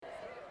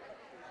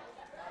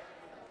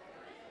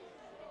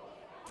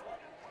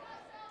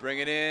Bring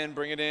it in,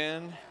 bring it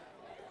in.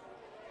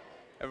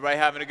 Everybody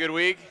having a good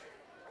week?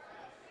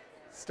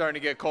 Starting to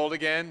get cold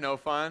again, no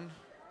fun?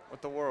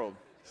 What the world?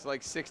 It's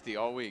like 60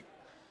 all week.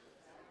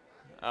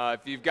 If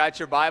you've got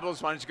your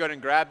Bibles, why don't you go ahead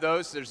and grab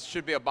those? There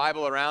should be a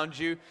Bible around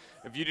you.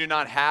 If you do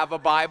not have a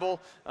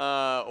Bible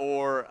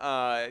or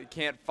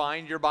can't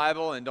find your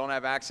Bible and don't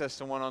have access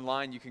to one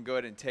online, you can go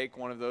ahead and take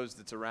one of those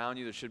that's around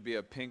you. There should be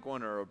a pink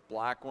one or a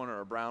black one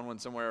or a brown one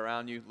somewhere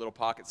around you, little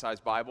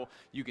pocket-sized Bible.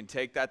 You can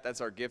take that.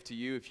 That's our gift to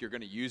you if you're going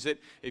to use it.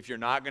 If you're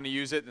not going to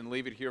use it, then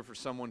leave it here for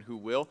someone who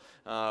will.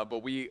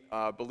 But we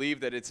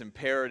believe that it's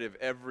imperative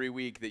every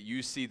week that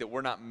you see that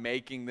we're not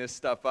making this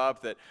stuff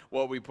up, that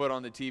what we put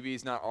on the TV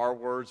is not our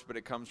words, but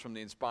it comes from the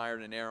inspired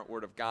and inerrant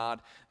Word of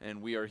God,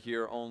 and we are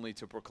here only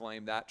to proclaim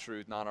that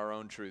truth, not our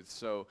own truth.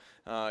 So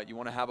you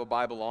want to have a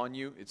Bible on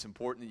you. It's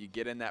important that you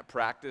get in that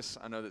practice.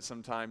 I know that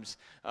sometimes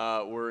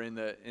we're in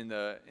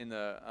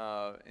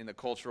the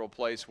cultural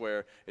place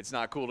where it's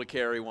not cool to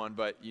carry one,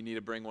 but you need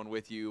to bring one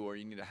with you, or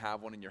you need to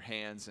have one in your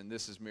hands. And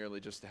this is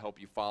merely just to help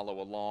you follow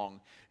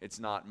along. It's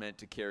not meant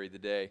to carry the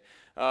day.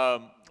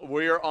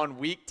 We're on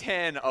week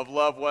 10 of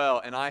Love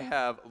Well, and I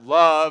have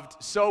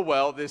loved so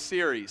well this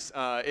series.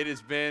 It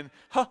has been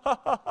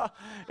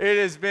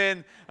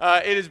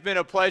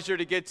a pleasure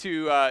to get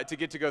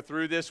to go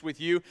through this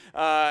with you.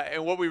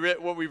 And what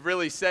we've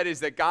really said is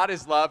that God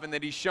is love, and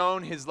that He's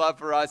shown His love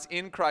for us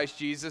in Christ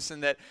Jesus,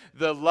 and that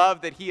the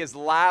love that He has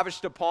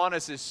lavished upon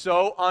us is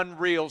so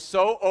unreal,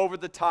 so over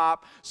the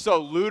top,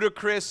 so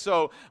ludicrous,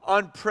 so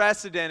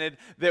unprecedented,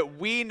 that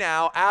we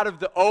now, out of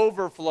the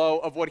overflow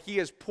of what He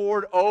has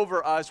poured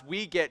over us,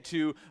 we get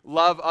to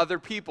love other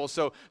people.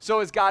 So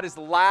as God has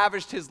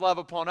lavished His love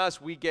upon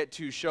us, we get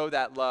to show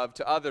that love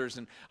to others.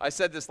 And I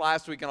said this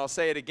last week, and I'll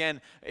say it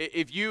again.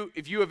 If you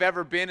have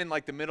ever been in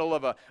like the middle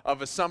of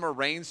a summer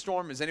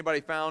rainstorm, has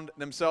anybody found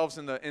themselves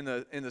in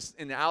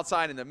the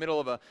outside in the middle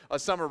of a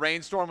summer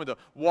rainstorm where the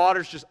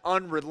water's just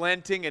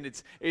unrelenting, and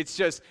it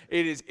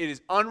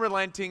is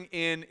unrelenting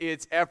in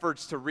its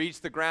efforts to reach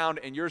the ground,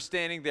 and you're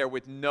standing there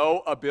with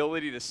no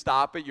ability to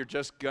stop it. You're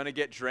just gonna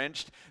get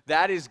drenched.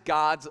 That is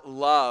God's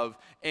love,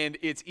 and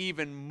it's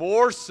even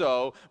more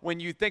so when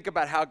you think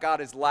about how God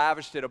has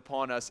lavished it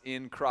upon us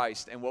in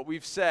Christ. And what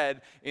we've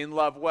said in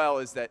Love Well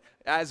is that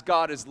as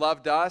God has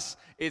loved us,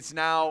 it's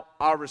now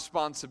our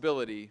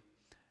responsibility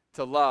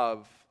to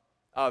love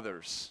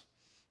others.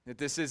 That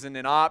this isn't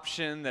an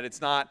option, that it's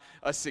not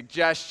a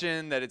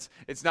suggestion, that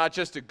it's not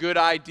just a good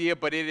idea,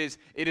 but it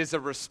is a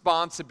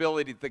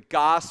responsibility. The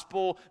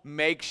gospel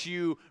makes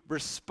you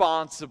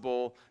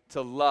responsible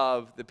to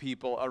love the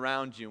people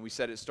around you. And we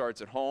said it starts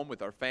at home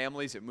with our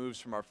families. It moves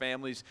from our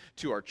families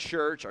to our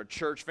church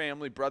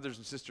family, brothers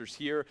and sisters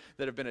here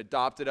that have been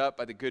adopted up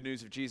by the good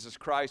news of Jesus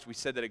Christ. We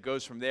said that it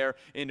goes from there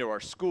into our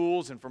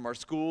schools, and from our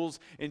schools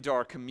into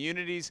our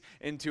communities,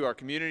 into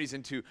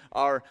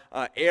our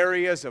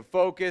areas of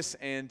focus.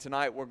 And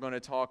tonight we're going to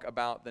talk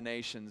about the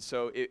nations.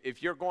 So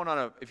if you're going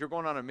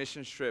on a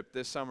mission trip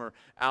this summer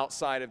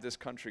outside of this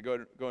country,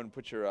 go and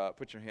put your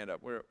hand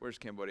up. Where's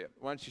Cambodia?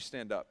 Why don't you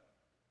stand up?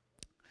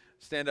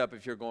 Stand up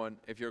if you're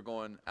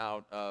going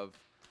out of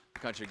the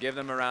country. Give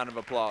them a round of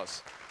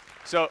applause.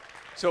 So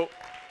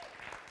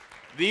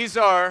these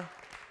are,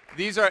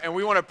 and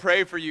we want to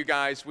pray for you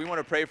guys. We want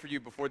to pray for you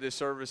before this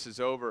service is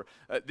over.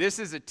 This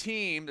is a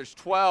team. There's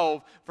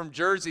 12 from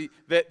Jersey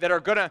that are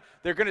gonna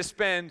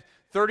spend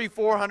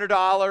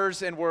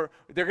 $3,400, and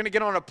they're going to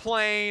get on a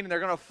plane, and they're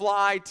going to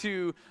fly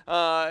to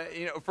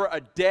for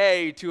a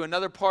day to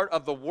another part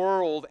of the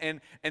world,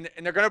 and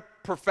they're going to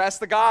profess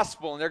the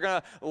gospel, and they're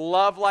going to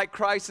love like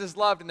Christ is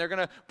loved, and they're going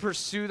to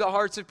pursue the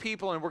hearts of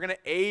people, and we're going to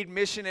aid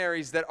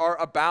missionaries that are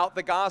about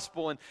the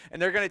gospel, and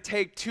they're going to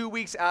take 2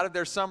 weeks out of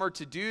their summer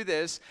to do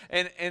this,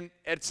 and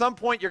at some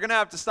point you're going to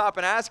have to stop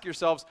and ask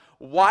yourselves,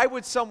 why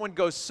would someone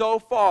go so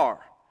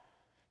far,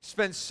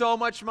 spend so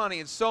much money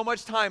and so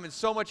much time and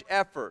so much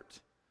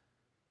effort?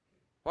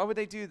 Why would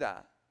they do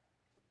that?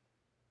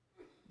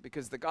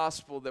 Because the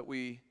gospel that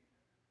we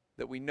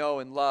know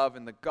and love,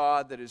 and the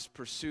God that has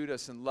pursued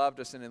us and loved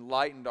us and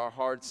enlightened our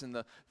hearts, and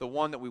the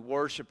one that we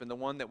worship and the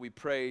one that we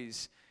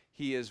praise,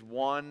 He is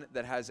one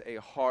that has a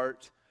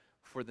heart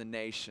for the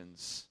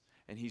nations,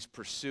 and He's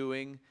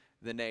pursuing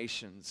the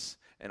nations.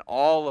 And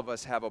all of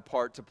us have a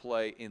part to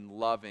play in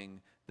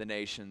loving the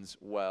nations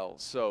well.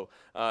 So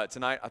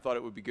tonight I thought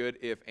it would be good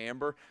if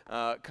Amber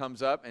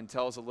comes up and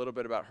tells a little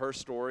bit about her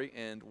story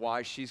and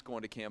why she's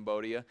going to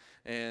Cambodia,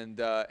 and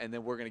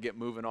then we're going to get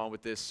moving on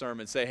with this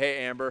sermon. Say,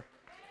 hey, Amber.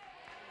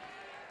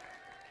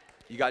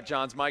 You got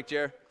John's mic,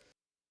 Jer?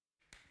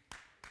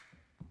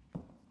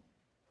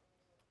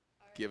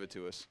 Give it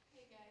to us.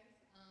 Hey guys,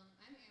 I'm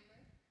Amber,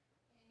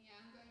 and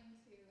yeah, I'm going to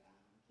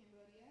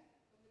Cambodia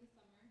over the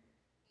summer,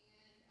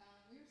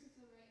 and we were supposed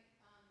to write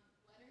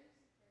letters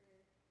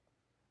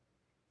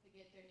to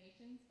get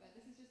donations, but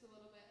this is just a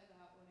little bit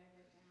about what I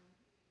wrote down.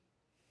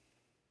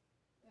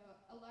 So,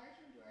 a large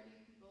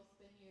majority of people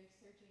spend years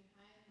searching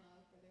high and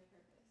low for their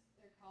purpose,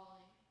 their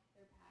calling,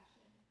 their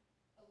passion,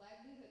 a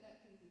livelihood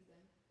that pleases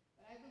them.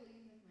 But I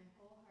believe with my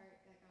whole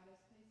heart that God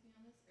has placed me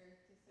on this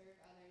earth to serve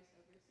others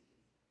over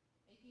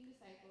making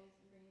disciples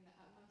and bringing the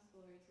utmost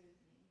glory to his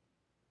name.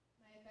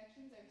 My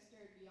affections are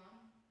stirred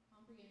beyond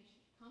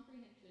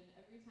comprehension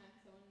every time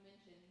someone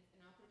mentions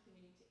an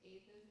opportunity to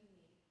aid those in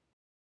need.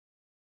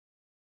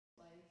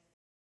 Life.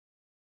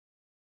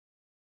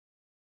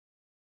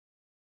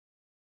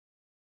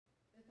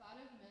 The thought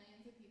of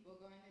millions of people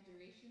going the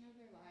duration of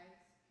their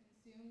lives,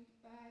 consumed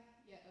by,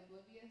 yet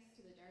oblivious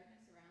to the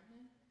darkness around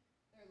them,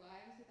 their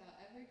lives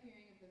without ever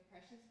hearing of the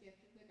precious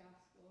gift of the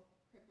gospel,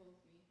 cripples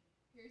me.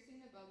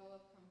 Piercing the bubble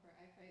of comfort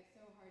I fight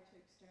so hard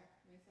to extract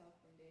myself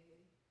from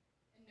daily.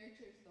 It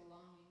nurtures the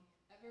longing,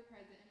 ever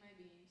present in my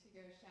being, to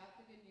go shout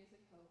the good news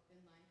of hope and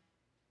life,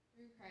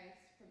 through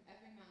Christ, from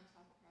every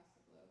mountaintop across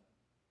the globe.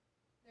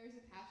 There is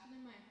a passion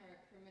in my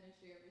heart for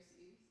ministry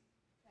overseas,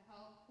 to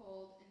help,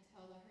 hold, and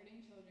tell the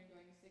hurting children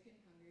going sick and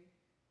hungry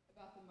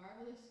about the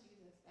marvelous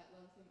Jesus that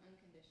loves them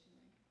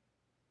unconditionally.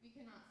 We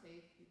cannot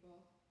save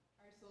people.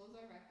 Our souls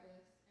are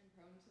reckless and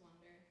prone to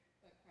wander,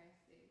 but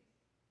Christ saves.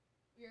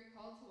 We are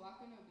called to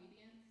walk in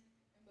obedience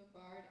and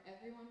bombard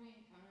everyone we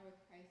encounter with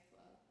Christ's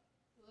love,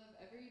 to live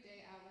every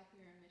day out like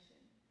we are on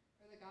mission,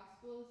 for the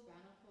gospel is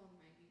bountiful and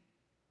mighty,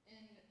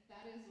 and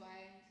that is why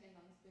I intend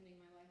on spending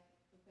my life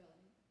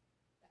fulfilling.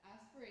 The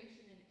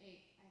aspiration and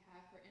ache I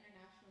have for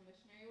international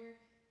missionary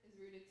work is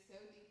rooted so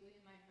deeply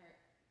in my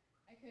heart.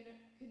 I could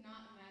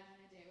not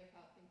imagine a day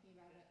without thinking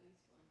about it at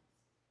least once.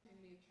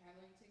 Opportunity of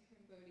traveling to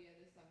Cambodia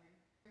this summer.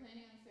 We're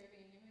planning on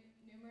serving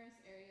numerous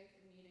areas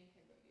of need in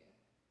Cambodia.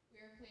 We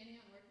are planning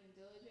on working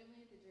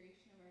diligently the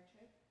duration of our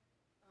trip,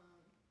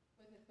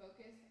 with a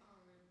focus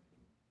on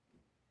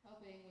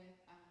helping with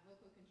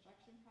local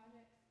construction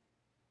projects,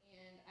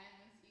 and I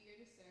am most eager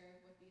to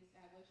serve with the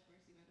established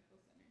Mercy Medical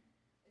Center,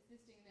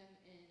 assisting them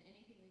in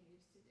anything they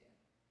need to do.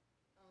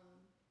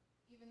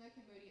 Even though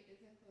Cambodia is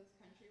a closed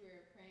country, we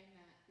are praying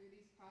that through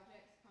these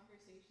projects,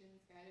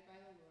 conversations guided by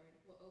the Lord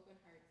will open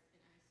hearts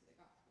and eyes to the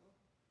gospel.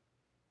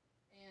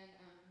 And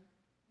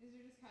these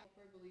are just kind of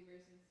for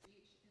believers in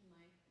speech, in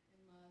life,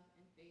 in love,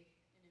 in faith,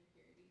 and in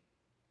purity.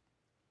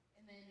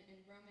 And then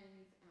in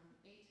Romans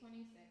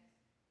 8:26,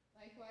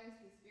 likewise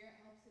the Spirit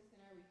helps us in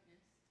our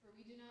weakness, for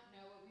we do not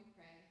know what we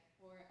pray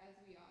for as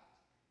we ought,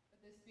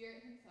 but the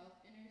Spirit himself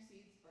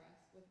intercedes for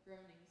us with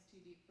groanings too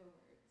deep for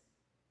words.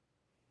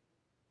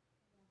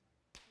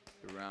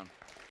 Good round.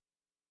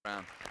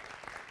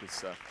 Good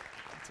stuff.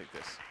 I'll take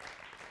this.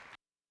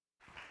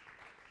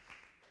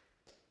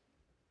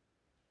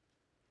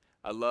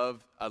 I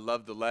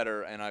love the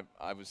letter, and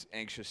I was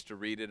anxious to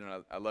read it,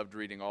 and I loved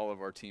reading all of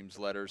our team's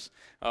letters.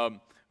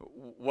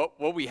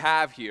 What we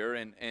have here,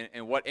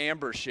 and what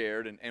Amber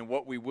shared, and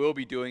what we will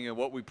be doing, and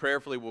what we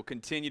prayerfully will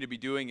continue to be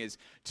doing, is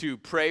to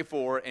pray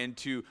for and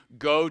to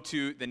go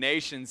to the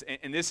nations,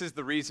 and this is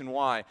the reason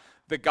why.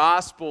 The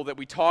gospel that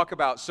we talk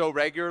about so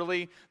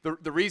regularly,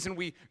 the reason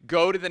we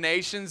go to the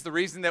nations, the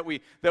reason that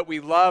we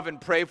love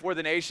and pray for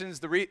the nations,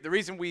 the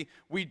reason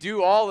we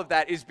do all of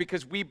that is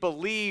because we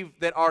believe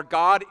that our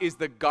God is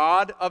the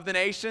God of the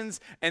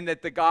nations, and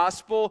that the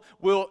gospel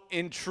will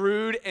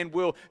intrude and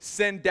will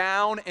send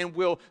down and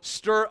will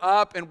stir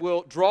up and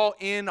will draw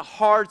in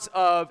hearts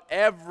of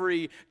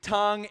every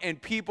tongue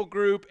and people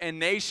group and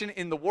nation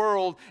in the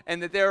world,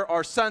 and that there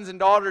are sons and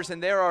daughters,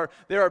 and there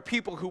are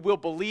people who will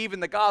believe in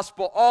the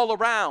gospel all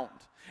around,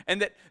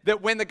 and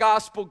that when the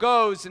gospel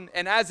goes and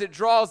as it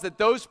draws, that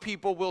those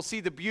people will see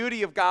the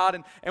beauty of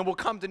God and will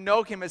come to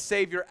know him as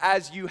Savior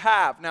as you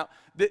have. Now,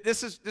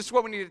 this is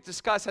what we need to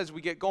discuss as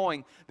we get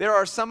going. There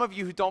are some of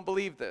you who don't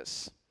believe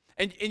this,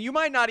 and you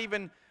might not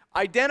even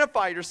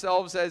identify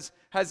yourselves as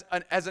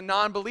a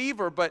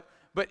non-believer, but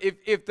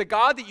if the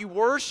God that you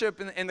worship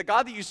and the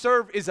God that you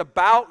serve is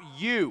about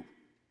you,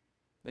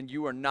 then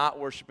you are not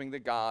worshiping the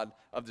God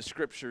of the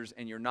Scriptures,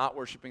 and you're not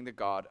worshiping the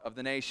God of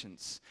the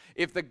nations.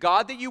 If the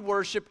God that you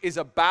worship is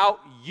about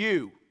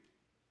you,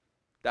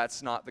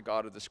 that's not the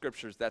God of the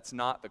Scriptures. That's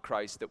not the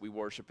Christ that we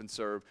worship and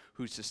serve,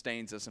 who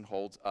sustains us and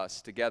holds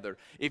us together.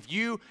 If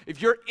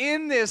you're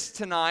in this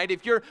tonight,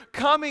 if you're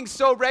coming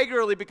so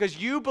regularly because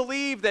you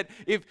believe that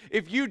if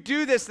you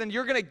do this, then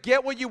you're going to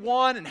get what you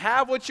want and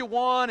have what you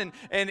want,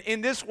 and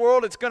in this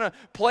world it's going to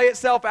play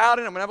itself out,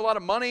 and I'm going to have a lot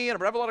of money, and I'm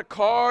going to have a lot of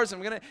cars,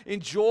 and I'm going to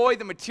enjoy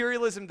the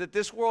materialism that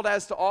this world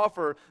has to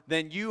offer,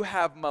 then you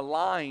have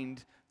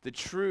maligned the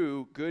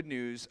true good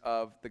news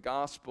of the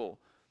gospel.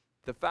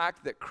 The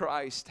fact that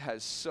Christ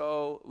has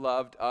so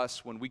loved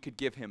us when we could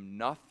give him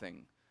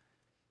nothing.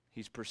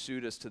 He's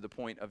pursued us to the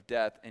point of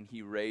death, and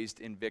he raised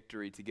in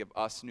victory to give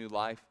us new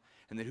life,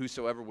 and that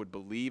whosoever would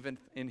believe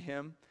in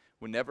him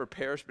would never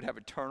perish but have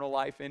eternal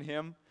life in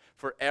him,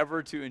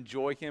 forever to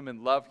enjoy him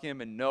and love him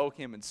and know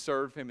him and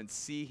serve him and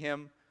see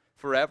him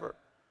forever.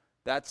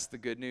 That's the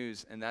good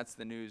news, and that's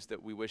the news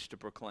that we wish to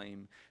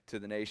proclaim to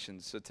the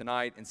nations. So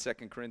tonight in 2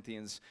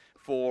 Corinthians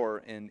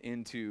 4 and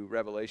into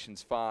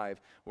Revelations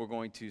 5, we're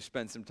going to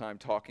spend some time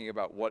talking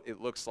about what it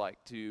looks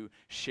like to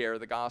share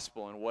the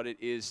gospel and what it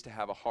is to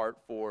have a heart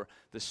for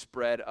the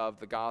spread of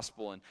the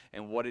gospel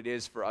and what it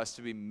is for us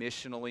to be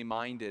missionally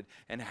minded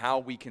and how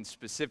we can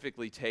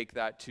specifically take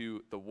that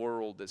to the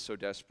world that so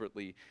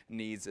desperately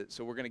needs it.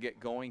 So we're going to get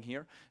going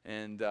here,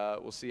 and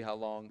we'll see how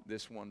long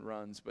this one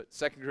runs. But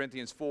 2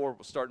 Corinthians 4,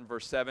 we'll start in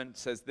verse 7,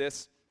 says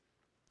this: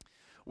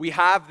 we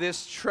have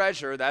this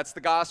treasure, that's the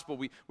gospel,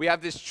 we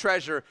have this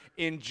treasure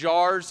in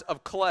jars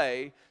of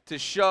clay to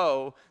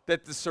show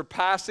that the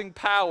surpassing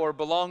power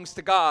belongs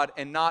to God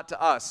and not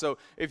to us. So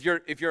if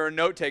you're a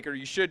note taker,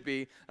 you should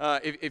be.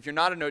 If you're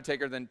not a note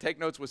taker, then take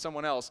notes with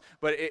someone else.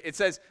 But it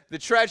says the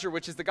treasure,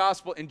 which is the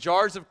gospel, in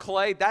jars of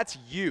clay, that's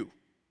you.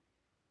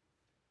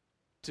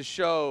 To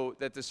show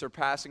that the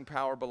surpassing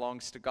power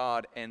belongs to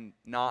God and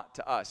not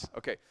to us.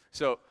 Okay,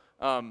 so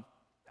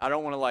I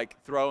don't want to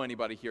throw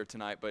anybody here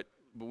tonight, but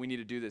we need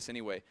to do this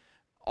anyway.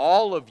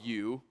 All of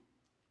you,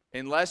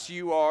 unless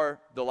you are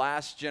the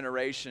last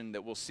generation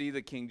that will see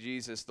the King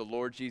Jesus, the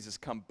Lord Jesus,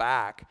 come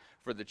back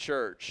for the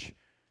church,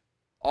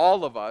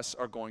 all of us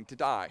are going to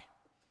die.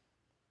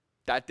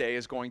 That day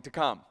is going to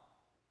come.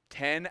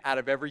 10 out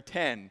of every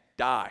 10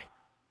 die.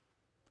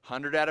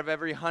 100 out of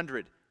every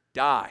 100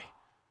 die.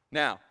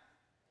 Now,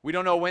 we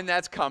don't know when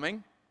that's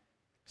coming.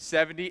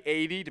 70,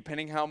 80,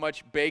 depending how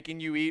much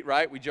bacon you eat,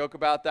 right? We joke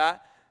about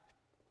that.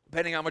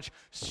 Depending how much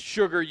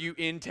sugar you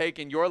intake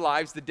in your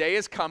lives, the day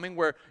is coming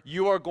where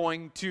you are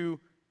going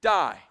to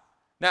die.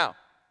 Now,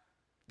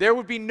 there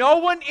would be no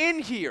one in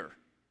here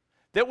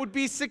that would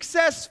be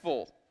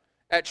successful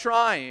at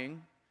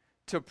trying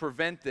to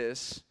prevent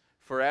this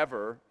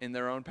forever in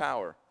their own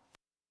power.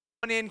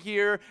 No one in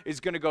here is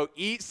going to go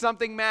eat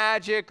something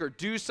magic or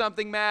do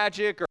something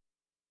magic or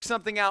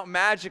something out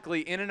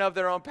magically in and of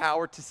their own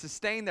power to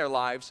sustain their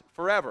lives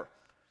forever.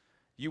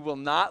 You will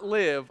not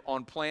live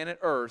on planet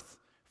Earth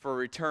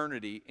for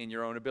eternity in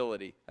your own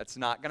ability. That's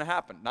not going to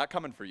happen. Not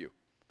coming for you.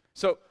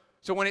 So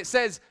when it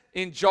says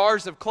in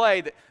jars of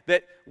clay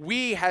that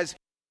we has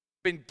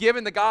been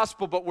given the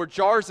gospel, but we're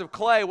jars of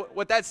clay,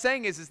 what that's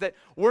saying is that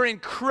we're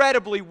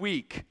incredibly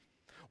weak.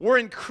 We're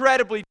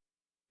incredibly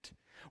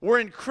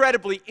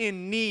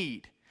in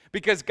need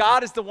because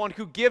God is the one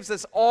who gives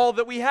us all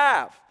that we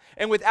have.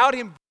 And without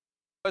Him,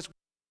 we're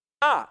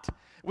not.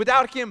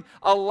 Without Him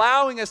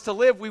allowing us to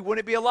live, we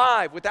wouldn't be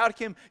alive. Without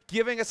Him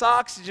giving us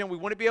oxygen, we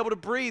wouldn't be able to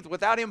breathe.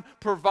 Without Him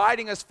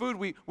providing us food,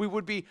 we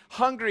would be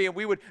hungry and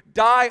we would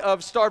die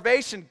of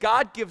starvation.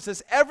 God gives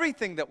us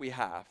everything that we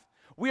have.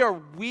 We are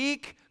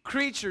weak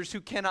creatures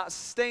who cannot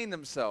sustain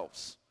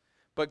themselves.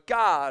 But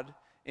God,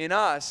 in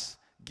us,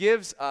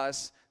 gives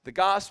us the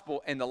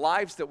gospel and the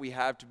lives that we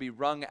have to be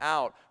wrung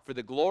out for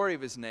the glory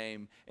of His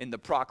name in the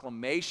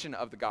proclamation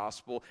of the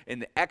gospel, in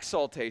the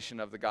exaltation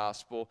of the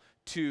gospel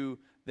to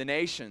the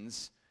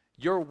nations.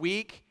 You're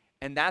weak,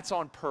 and that's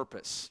on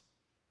purpose.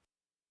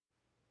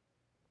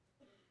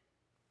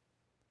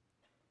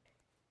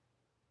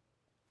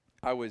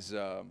 I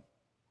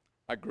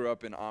grew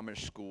up in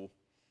Amish school,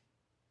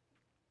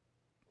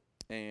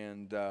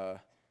 and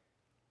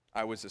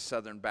I was a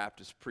Southern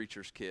Baptist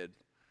preacher's kid,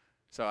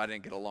 so I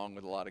didn't get along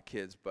with a lot of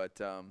kids, but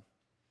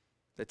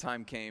the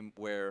time came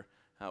where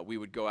we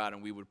would go out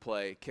and we would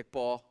play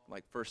kickball,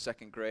 like first,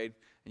 second grade,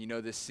 and you know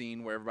this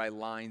scene where everybody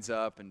lines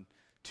up and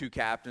 2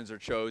 captains are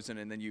chosen,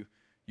 and then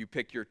you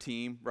pick your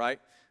team, right?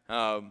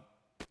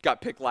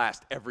 Got picked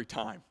last every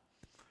time.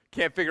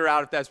 Can't figure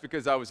out if that's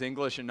because I was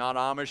English and not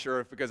Amish or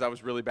if because I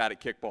was really bad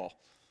at kickball.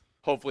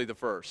 Hopefully the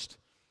first.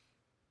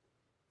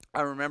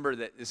 I remember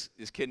that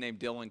this kid named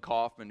Dylan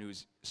Kaufman,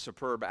 who's a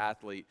superb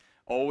athlete,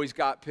 always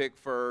got picked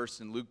first,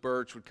 and Luke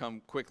Birch would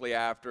come quickly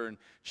after, and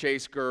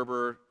Chase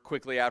Gerber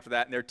quickly after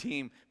that, and their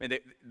team,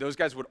 those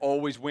guys would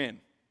always win.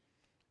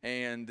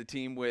 And the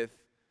team with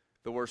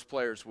the worst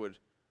players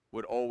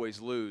would always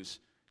lose.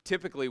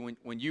 Typically,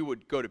 when you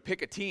would go to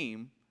pick a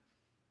team,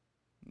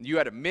 you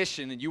had a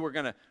mission and you were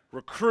going to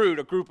recruit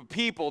a group of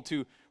people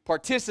to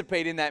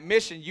participate in that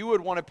mission, you would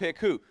want to pick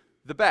who?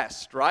 The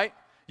best, right?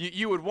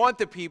 You would want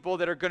the people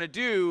that are going to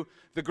do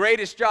the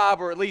greatest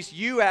job, or at least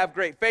you have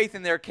great faith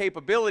in their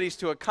capabilities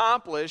to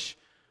accomplish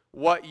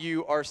what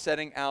you are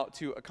setting out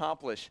to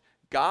accomplish.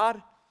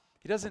 God,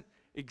 He doesn't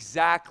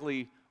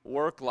exactly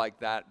work like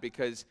that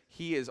because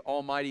He is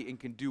almighty and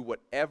can do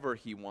whatever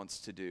He wants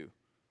to do.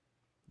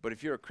 But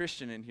if you're a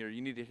Christian in here,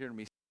 you need to hear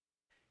me.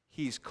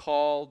 He's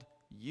called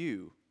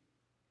you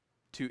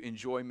to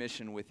enjoy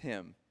mission with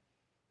Him,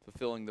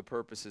 fulfilling the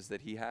purposes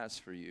that He has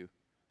for you,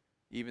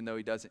 even though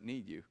He doesn't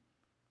need you.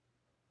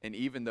 And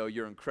even though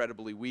you're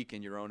incredibly weak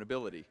in your own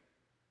ability,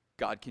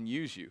 God can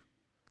use you.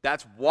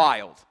 That's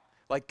wild.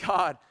 Like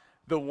God,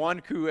 the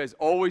one who has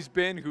always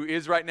been, who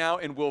is right now,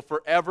 and will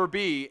forever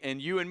be,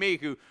 and you and me,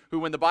 who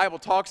when the Bible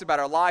talks about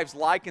our lives,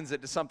 likens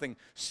it to something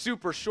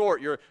super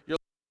short. You're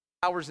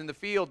hours in the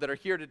field that are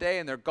here today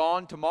and they're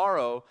gone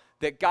tomorrow,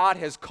 that God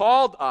has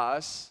called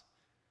us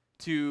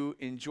to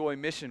enjoy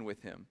mission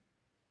with Him.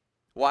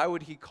 Why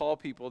would he call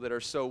people that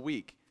are so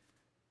weak?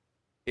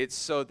 It's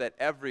so that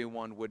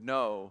everyone would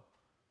know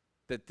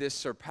that this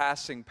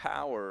surpassing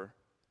power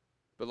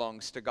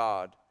belongs to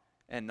God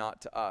and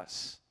not to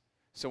us.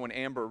 So when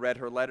Amber read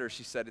her letter,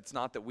 she said, it's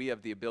not that we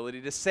have the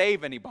ability to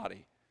save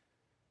anybody,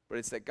 but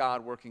it's that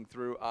God working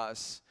through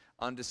us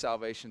unto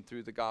salvation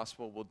through the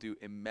gospel will do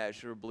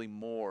immeasurably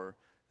more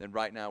than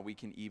right now we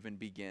can even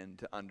begin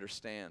to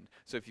understand.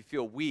 So if you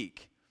feel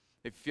weak,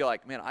 if you feel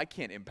like, man, I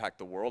can't impact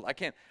the world, I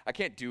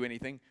can't do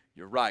anything,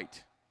 you're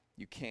right.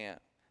 You can't.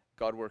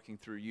 God working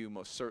through you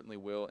most certainly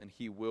will, and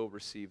he will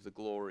receive the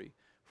glory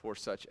for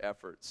such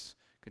efforts.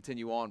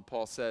 Continue on,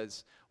 Paul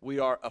says, we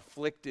are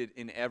afflicted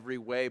in every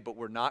way, but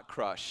we're not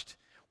crushed.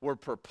 We're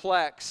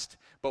perplexed,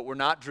 but we're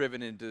not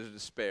driven into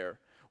despair.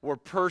 We're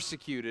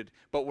persecuted,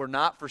 but we're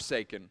not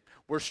forsaken.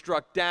 We're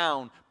struck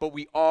down, but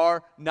we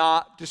are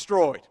not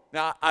destroyed.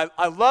 Now,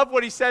 I love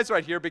what he says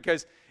right here,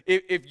 because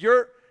if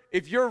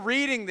you're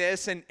reading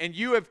this and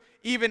you have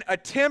even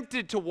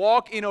attempted to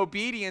walk in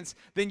obedience,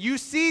 then you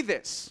see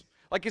this.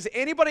 Like, has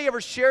anybody ever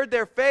shared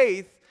their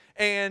faith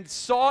and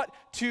sought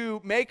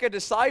to make a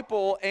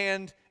disciple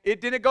and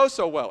it didn't go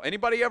so well?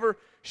 Anybody ever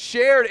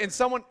shared and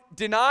someone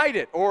denied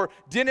it or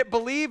didn't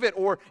believe it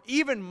or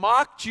even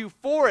mocked you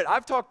for it?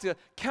 I've talked to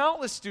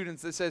countless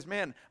students that says,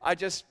 man,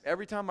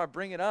 every time I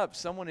bring it up,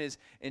 someone is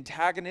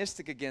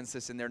antagonistic against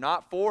this and they're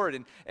not for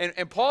it.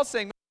 And Paul's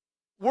saying,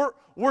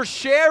 we're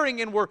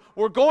sharing and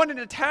we're going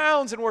into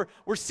towns and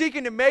we're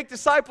seeking to make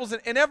disciples,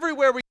 and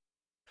everywhere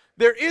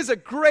there is a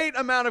great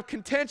amount of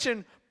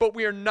contention, but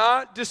we are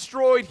not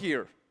destroyed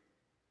here.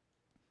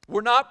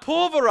 We're not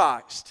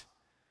pulverized.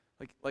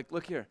 Like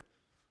look here.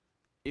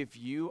 If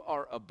you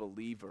are a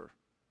believer,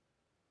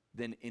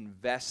 then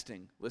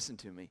listen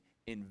to me,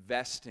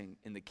 investing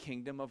in the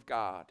kingdom of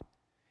God,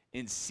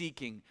 in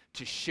seeking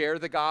to share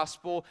the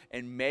gospel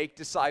and make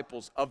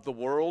disciples of the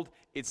world,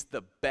 it's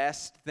the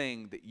best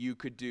thing that you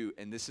could do.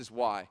 And this is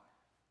why.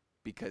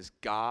 Because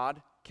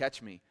God,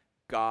 catch me,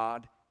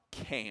 God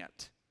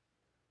can't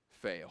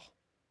fail.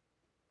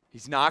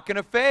 He's not going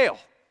to fail.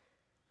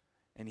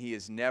 And he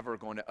is never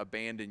going to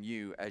abandon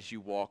you as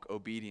you walk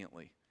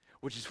obediently,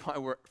 which is why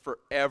we're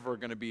forever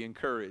going to be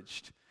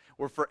encouraged.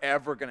 We're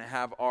forever going to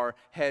have our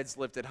heads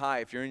lifted high.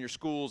 If you're in your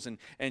schools and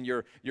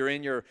you're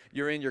in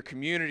your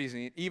communities,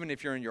 and even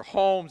if you're in your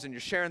homes and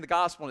you're sharing the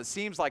gospel and it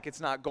seems like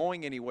it's not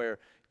going anywhere,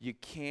 you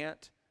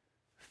can't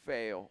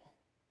fail.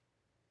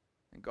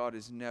 And God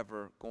is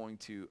never going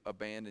to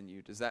abandon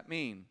you. Does that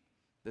mean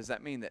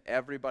that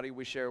everybody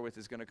we share with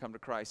is going to come to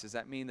Christ? Does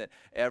that mean that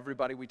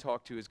everybody we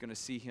talk to is going to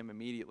see him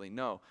immediately?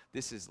 No,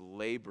 this is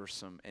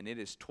laborsome and it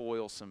is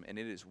toilsome and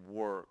it is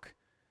work.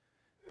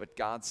 But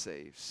God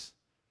saves.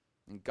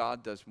 And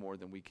God does more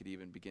than we could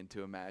even begin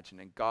to imagine.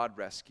 And God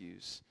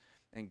rescues.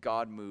 And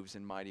God moves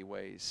in mighty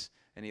ways.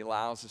 And he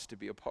allows us to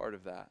be a part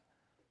of that.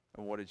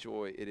 And what a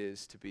joy it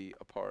is to be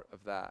a part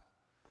of that.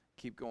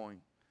 Keep going.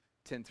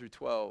 10 through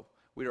 12.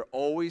 We are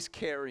always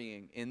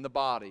carrying in the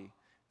body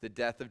the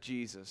death of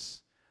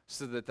Jesus,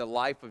 so that the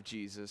life of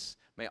Jesus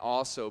may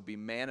also be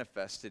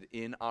manifested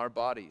in our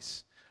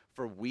bodies.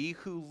 For we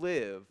who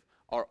live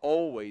are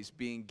always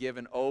being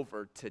given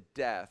over to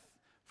death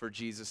for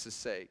Jesus'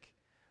 sake,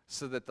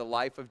 so that the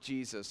life of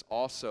Jesus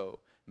also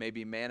may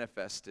be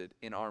manifested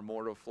in our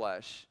mortal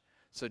flesh.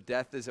 So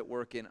death is at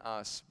work in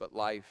us, but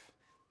life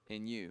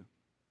in you.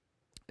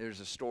 There's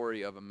a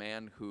story of a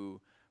man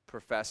who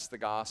professed the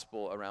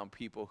gospel around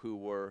people who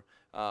were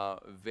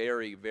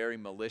very, very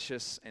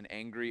malicious and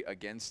angry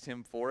against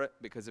him for it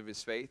because of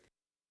his faith.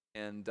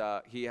 And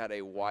he had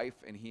a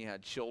wife and he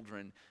had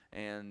children,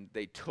 and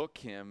they took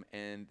him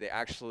and they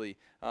actually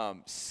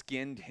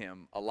skinned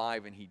him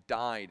alive, and he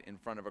died in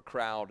front of a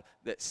crowd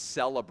that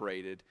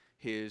celebrated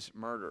his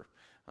murder.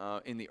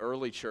 In the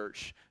early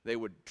church, they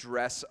would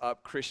dress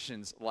up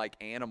Christians like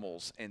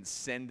animals and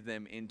send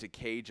them into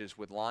cages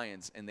with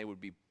lions, and they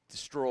would be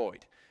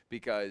destroyed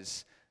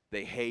because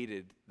they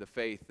hated the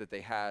faith that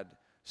they had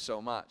so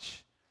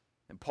much.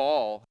 And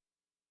Paul,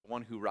 the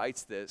one who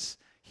writes this,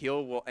 he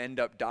will end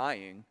up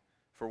dying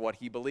for what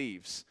he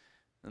believes.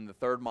 In the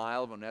 3rd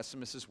mile of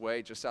Onesimus'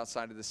 Way, just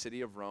outside of the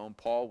city of Rome,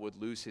 Paul would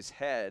lose his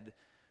head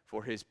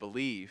for his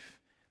belief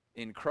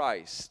in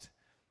Christ.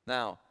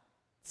 Now,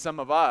 some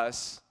of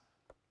us,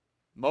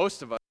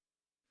 most of us,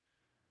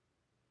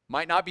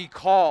 might not be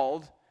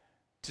called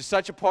to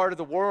such a part of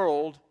the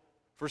world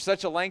for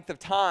such a length of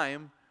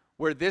time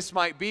where this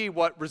might be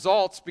what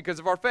results because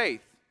of our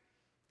faith.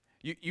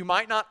 You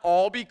might not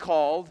all be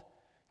called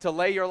to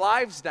lay your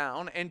lives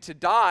down and to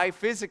die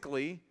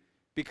physically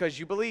because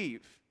you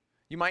believe.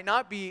 You might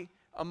not be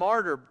a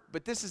martyr,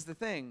 but this is the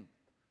thing.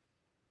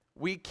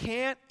 We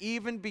can't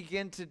even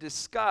begin to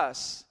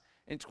discuss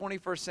in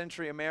 21st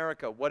century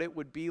America what it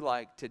would be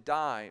like to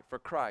die for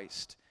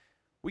Christ.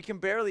 We can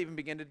barely even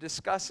begin to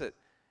discuss it.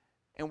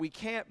 And we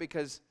can't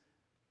because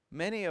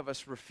many of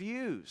us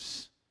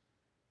refuse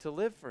to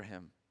live for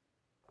him.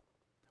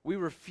 We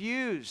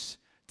refuse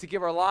to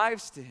give our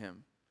lives to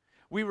him.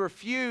 We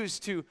refuse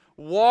to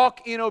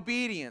walk in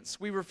obedience.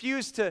 We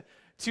refuse to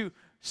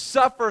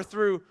suffer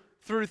through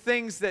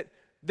things that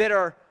that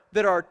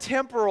are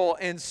temporal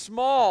and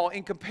small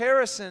in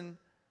comparison,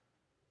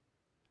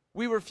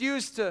 we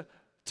refuse to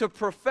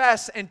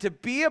profess and to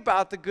be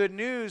about the good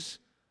news,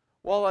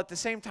 while at the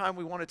same time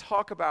we want to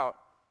talk about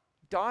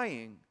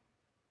dying.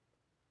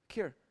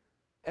 Here,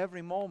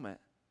 every moment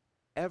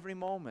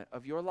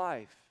of your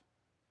life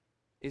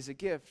is a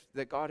gift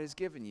that God has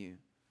given you.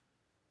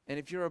 And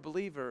if you're a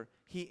believer,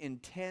 He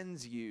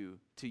intends you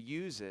to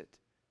use it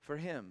for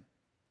Him,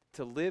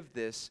 to live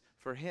this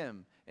for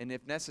Him, and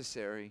if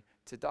necessary,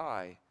 to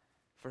die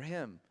for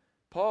Him.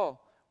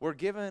 Paul, we're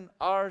giving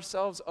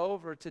ourselves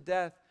over to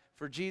death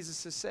for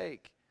Jesus'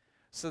 sake,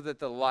 so that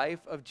the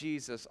life of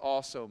Jesus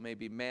also may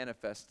be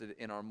manifested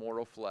in our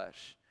mortal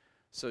flesh.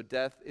 So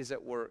death is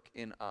at work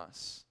in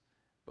us,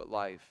 but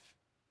life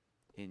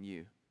in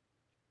you.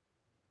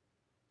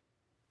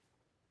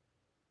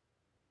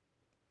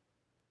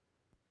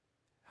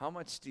 How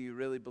much do you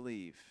really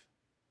believe?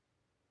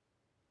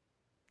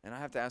 And I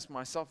have to ask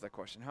myself that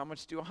question. How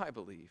much do I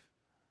believe?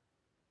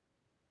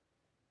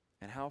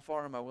 And how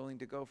far am I willing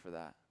to go for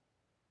that?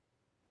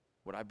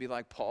 Would I be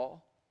like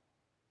Paul?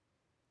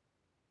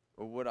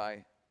 Or would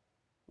I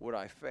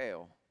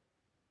fail?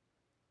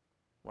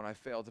 When I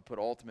fail to put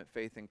ultimate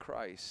faith in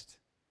Christ?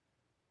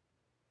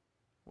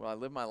 Will I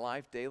live my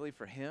life daily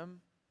for Him?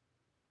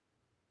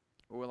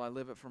 Or will I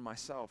live it for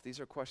myself?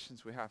 These are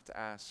questions we have to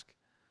ask.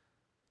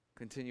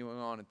 Continuing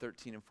on in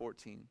 13 and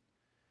 14.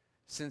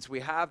 Since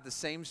we have the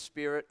same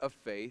spirit of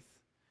faith,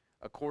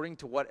 according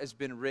to what has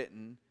been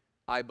written,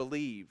 I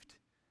believed,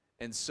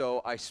 and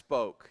so I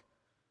spoke.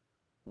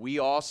 We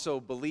also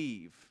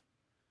believe,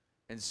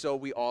 and so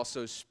we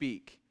also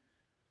speak,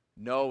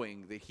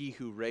 knowing that He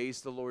who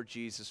raised the Lord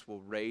Jesus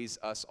will raise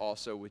us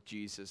also with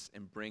Jesus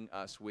and bring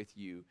us with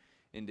you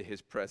into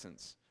His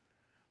presence.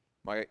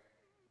 My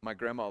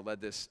grandma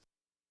led this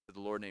to the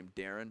Lord named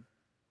Darren,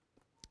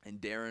 and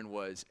Darren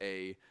was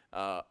a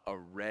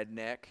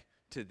redneck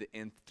to the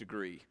nth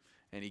degree.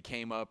 And he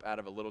came up out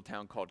of a little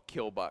town called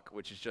Kilbuck,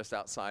 which is just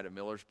outside of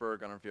Millersburg.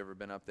 I don't know if you've ever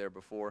been up there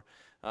before.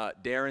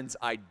 Darren's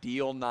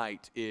ideal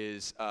night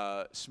is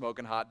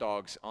smoking hot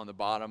dogs on the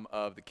bottom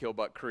of the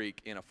Kilbuck Creek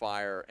in a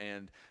fire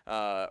and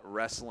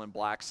wrestling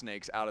black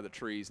snakes out of the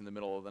trees in the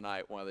middle of the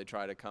night while they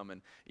try to come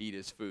and eat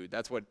his food.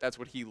 That's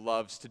what he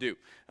loves to do.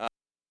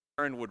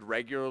 Darren would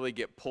regularly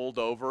get pulled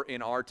over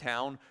in our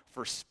town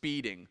for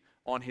speeding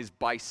on his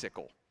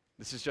bicycle.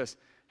 This is just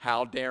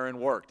how Darren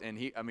worked. And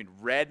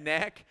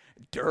redneck,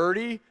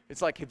 dirty.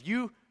 It's like, have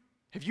you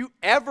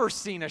ever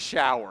seen a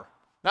shower?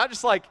 Not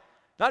just like,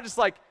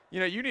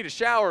 you need a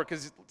shower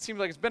because it seems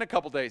like it's been a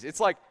couple days. It's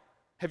like,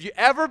 have you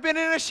ever been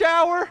in a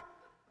shower?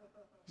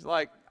 He's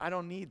like, I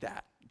don't need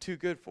that. I'm too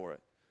good for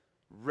it.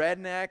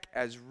 Redneck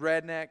as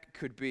redneck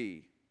could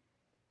be.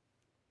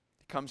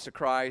 He comes to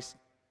Christ,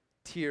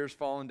 tears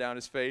falling down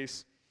his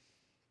face.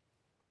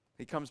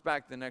 He comes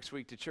back the next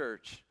week to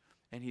church.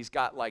 And he's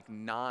got like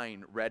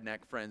 9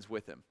 redneck friends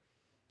with him.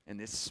 And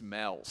this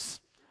smells.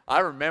 I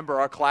remember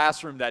our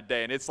classroom that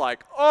day, and it's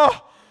like,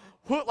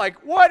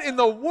 what in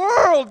the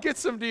world? Get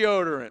some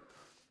deodorant.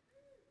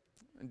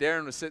 And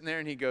Darren was sitting there,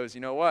 and he goes,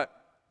 you know what?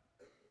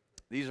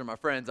 These are my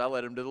friends. I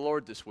led them to the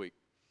Lord this week.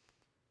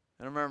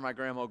 And I remember my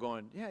grandma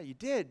going, yeah, you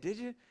did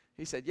you?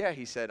 He said, yeah.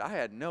 He said, I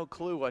had no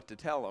clue what to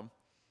tell them.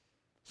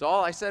 So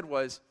all I said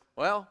was,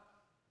 well,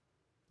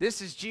 this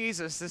is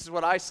Jesus, this is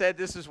what I said,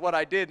 this is what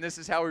I did, and this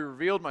is how He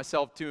revealed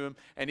myself to him,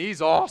 and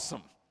He's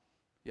awesome.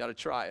 You got to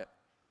try it.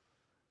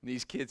 And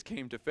these kids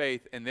came to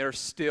faith, and they're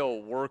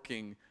still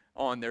working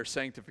on their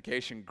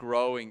sanctification,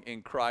 growing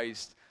in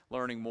Christ,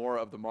 learning more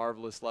of the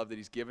marvelous love that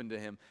He's given to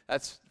him.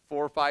 That's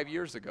 4 or 5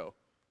 years ago.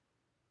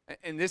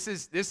 And this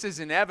is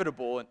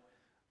inevitable,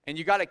 and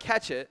you got to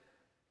catch it.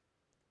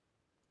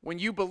 When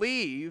you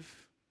believe,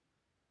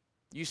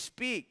 you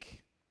speak.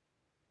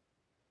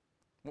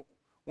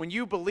 When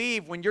you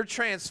believe, when you're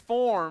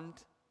transformed,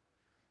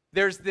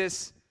 there's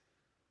this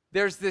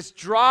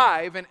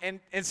drive, and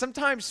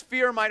sometimes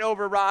fear might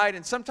override,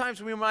 and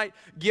sometimes we might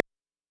give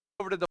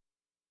over to the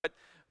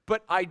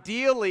but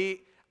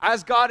ideally,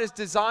 as God has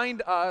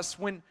designed us,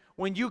 when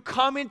you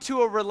come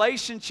into a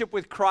relationship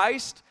with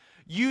Christ,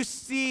 you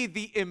see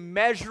the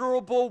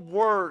immeasurable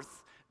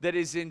worth that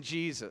is in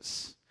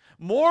Jesus.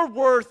 More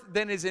worth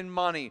than is in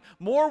money,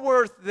 more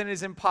worth than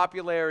is in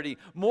popularity,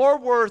 more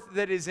worth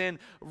that is in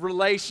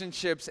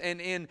relationships and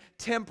in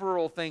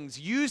temporal things.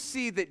 You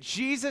see that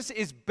Jesus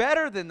is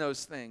better than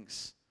those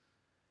things.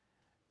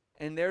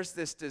 And there's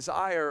this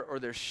desire, or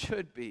there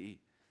should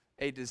be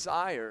a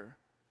desire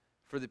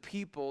for the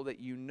people that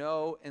you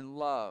know and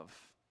love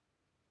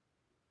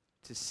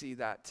to see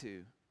that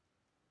too.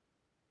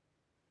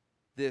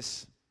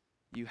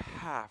 You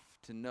have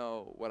to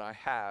know what I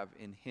have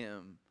in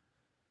Him.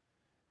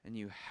 And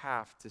you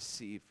have to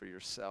see for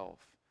yourself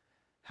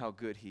how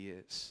good He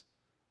is.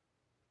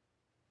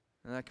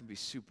 And that can be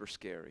super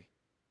scary.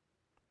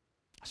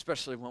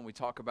 Especially when we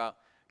talk about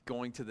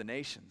going to the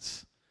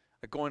nations.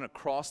 Like going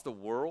across the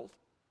world.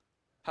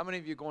 How many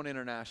of you are going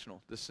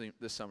international this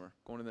summer?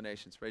 Going to the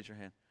nations? Raise your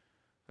hand.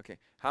 Okay.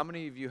 How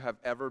many of you have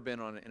ever been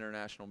on an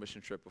international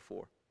mission trip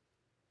before?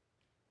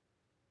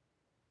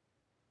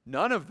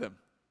 None of them.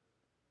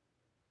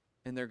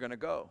 And they're going to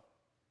go.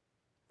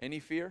 Any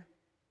fear?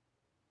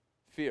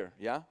 Fear,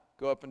 yeah?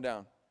 Go up and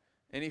down.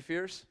 Any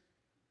fears?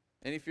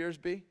 Any fears,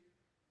 B?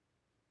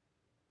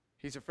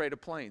 He's afraid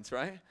of planes,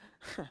 right?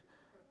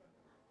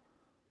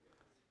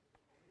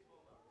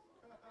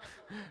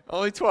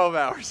 Only 12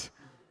 hours.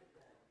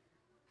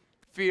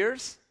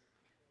 Fears?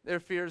 There are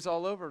fears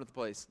all over the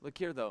place. Look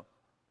here, though.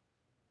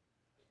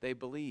 They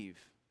believe.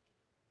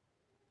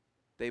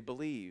 They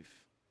believe.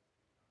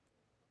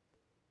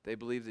 They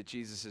believe that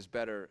Jesus is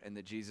better and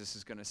that Jesus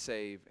is going to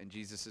save and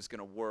Jesus is going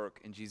to work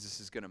and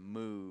Jesus is going to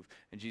move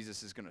and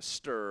Jesus is going to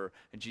stir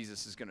and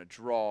Jesus is going to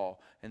draw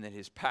and that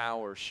his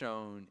power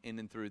shown in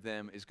and through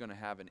them is going to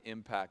have an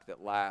impact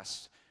that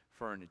lasts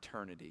for an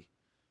eternity.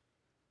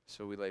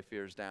 So we lay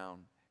fears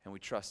down and we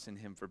trust in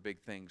him for big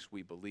things.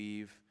 We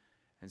believe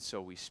and so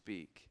we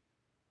speak.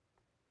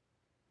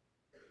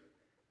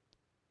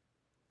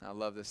 I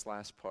love this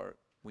last part.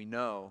 We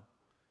know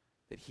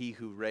that he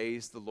who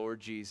raised the Lord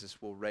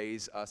Jesus will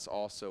raise us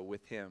also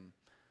with him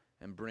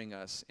and bring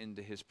us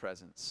into his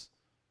presence.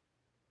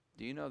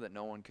 Do you know that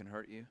no one can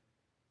hurt you?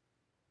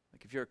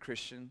 Like if you're a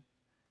Christian,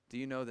 do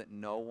you know that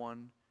no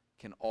one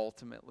can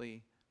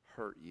ultimately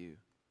hurt you?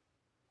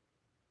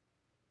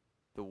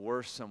 The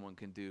worst someone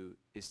can do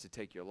is to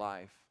take your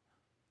life.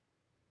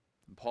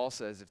 And Paul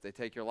says if they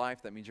take your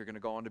life, that means you're going to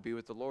go on to be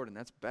with the Lord, and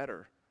that's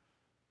better.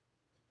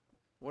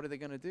 What are they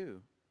going to do?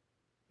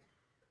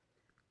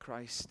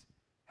 Christ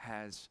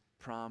has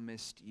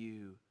promised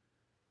you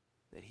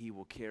that he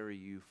will carry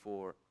you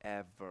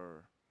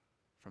forever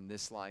from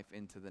this life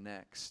into the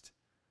next.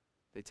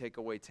 They take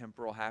away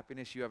temporal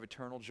happiness, you have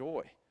eternal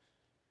joy.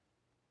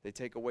 They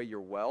take away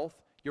your wealth,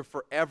 you're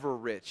forever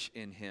rich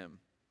in him.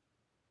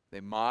 They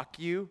mock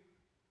you,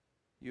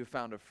 you have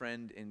found a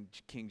friend in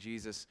King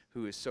Jesus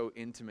who is so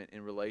intimate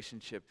in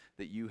relationship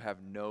that you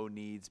have no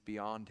needs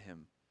beyond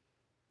him.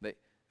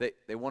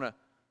 They want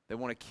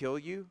to kill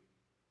you.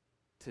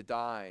 To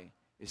die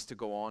is to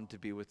go on to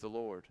be with the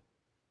Lord.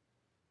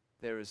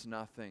 There is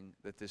nothing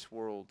that this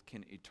world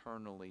can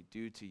eternally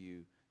do to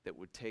you that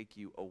would take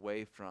you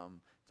away from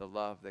the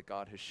love that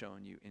God has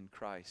shown you in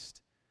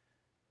Christ.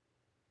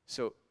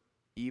 So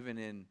even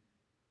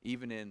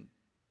in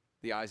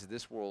the eyes of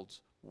this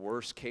world's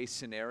worst case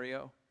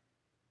scenario,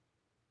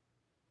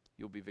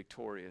 you'll be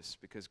victorious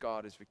because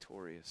God is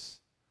victorious.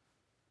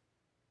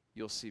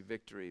 You'll see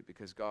victory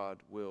because God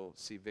will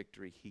see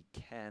victory. He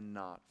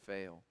cannot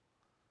fail.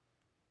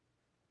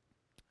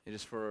 It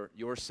is for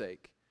your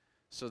sake,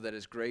 so that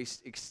as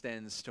grace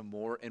extends to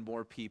more and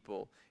more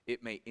people,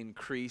 it may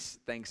increase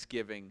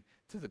thanksgiving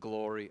to the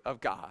glory of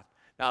God.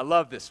 Now, I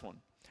love this one.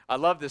 I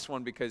love this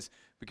one because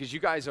you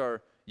guys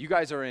are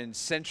in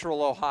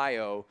Central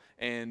Ohio,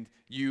 and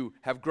you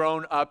have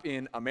grown up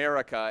in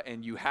America,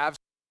 and you have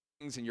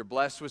things, and you're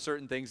blessed with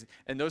certain things,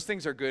 and those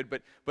things are good.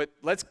 But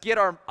let's get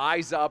our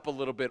eyes up a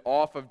little bit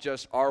off of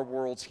just our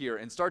worlds here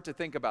and start to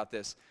think about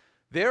this.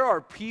 There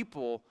are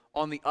people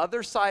on the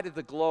other side of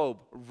the globe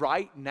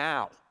right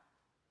now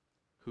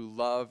who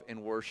love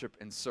and worship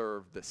and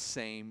serve the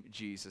same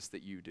Jesus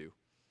that you do.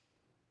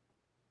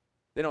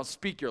 They don't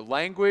speak your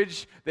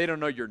language. They don't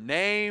know your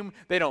name.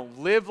 They don't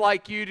live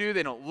like you do.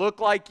 They don't look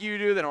like you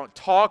do. They don't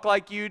talk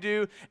like you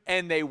do.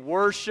 And they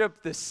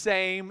worship the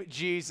same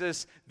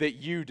Jesus that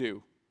you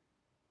do.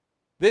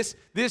 This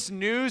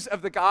news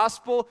of the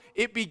gospel,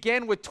 it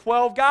began with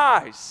 12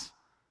 guys.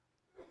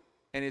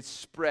 And it's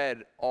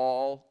spread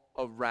all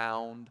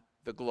around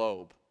the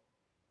globe.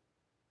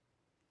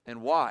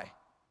 And why?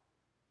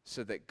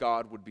 So that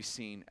God would be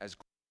seen as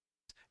glorious.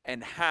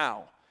 And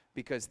how?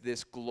 Because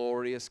this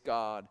glorious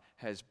God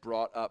has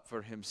brought up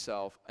for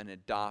himself an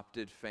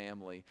adopted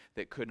family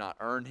that could not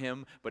earn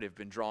him, but have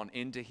been drawn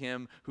into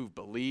him, who've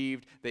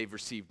believed, they've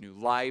received new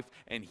life,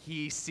 and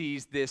he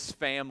sees this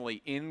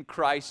family in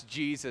Christ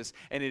Jesus,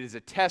 and it is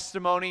a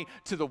testimony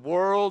to the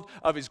world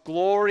of his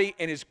glory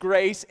and his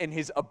grace and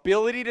his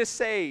ability to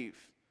save.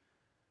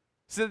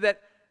 So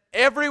that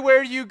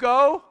everywhere you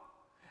go,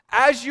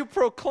 as you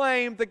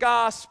proclaim the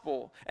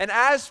gospel, and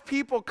as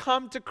people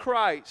come to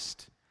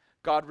Christ,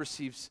 God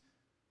receives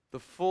the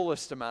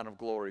fullest amount of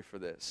glory for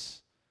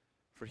this.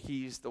 For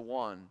he's the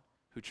one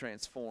who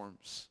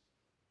transforms.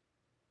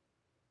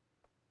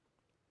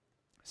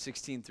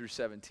 16 through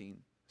 17.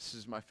 This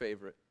is my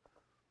favorite.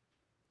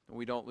 And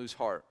we don't lose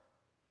heart.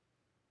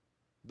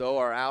 Though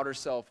our outer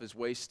self is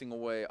wasting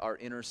away, our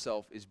inner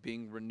self is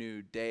being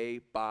renewed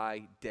day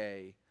by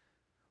day.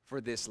 For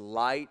this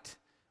light,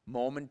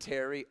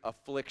 momentary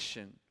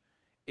affliction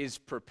is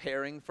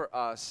preparing for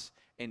us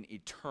an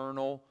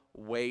eternal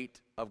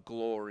weight of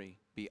glory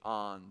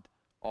beyond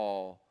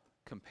all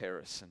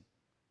comparison.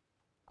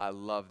 I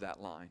love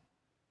that line.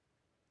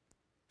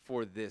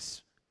 For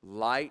this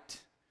light,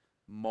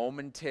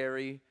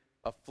 momentary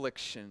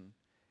affliction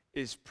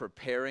is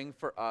preparing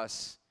for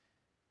us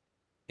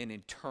an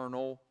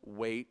eternal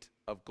weight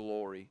of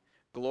glory.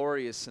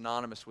 Glory is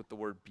synonymous with the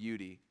word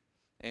beauty,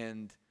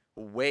 and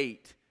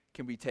weight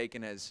can be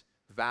taken as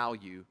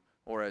value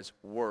or as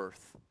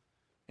worth,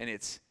 and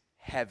it's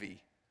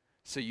heavy.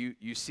 So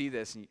you see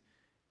this, and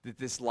that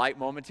this light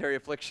momentary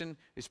affliction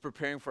is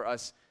preparing for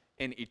us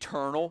an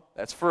eternal,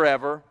 that's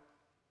forever,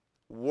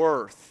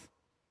 worth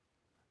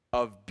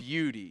of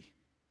beauty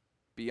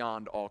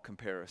beyond all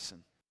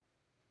comparison.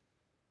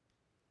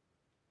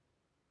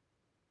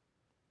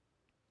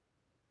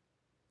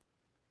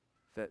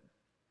 That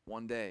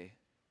one day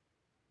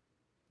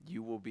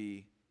you will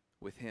be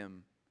with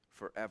him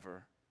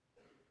forever,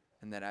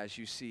 and that as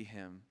you see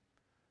him,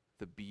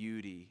 the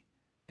beauty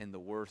and the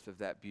worth of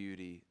that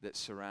beauty that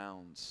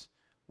surrounds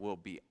will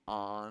be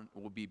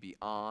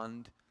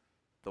beyond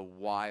the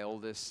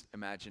wildest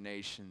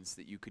imaginations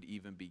that you could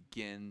even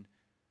begin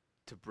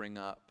to bring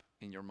up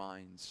in your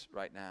minds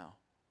right now.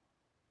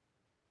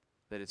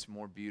 That it's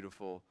more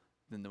beautiful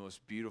than the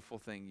most beautiful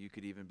thing you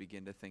could even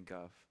begin to think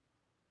of.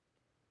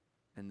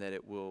 And that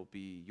it will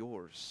be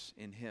yours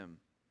in him.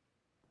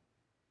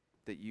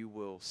 That you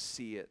will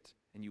see it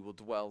and you will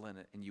dwell in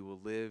it and you will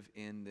live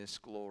in this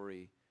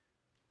glory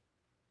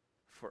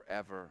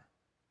forever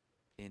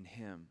in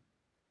him.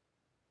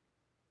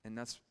 And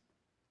that's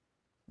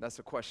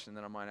a question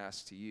that I might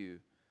ask to you.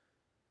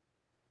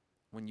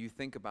 When you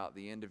think about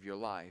the end of your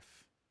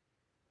life,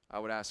 I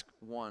would ask,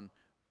 one,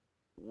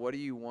 what do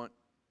you want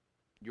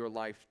your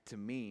life to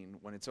mean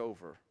when it's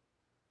over?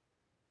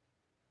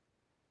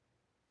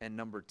 And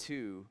number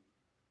two,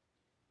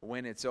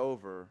 when it's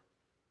over,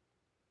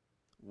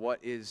 what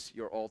is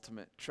your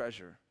ultimate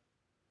treasure?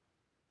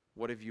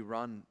 What have you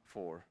run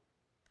for?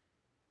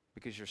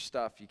 Because your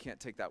stuff, you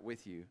can't take that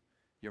with you.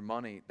 Your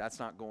money, that's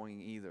not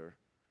going either.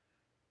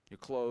 Your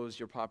clothes,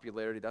 your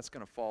popularity, that's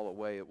going to fall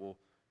away. It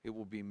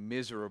will be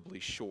miserably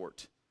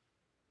short.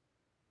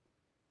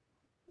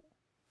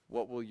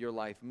 What will your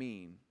life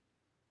mean?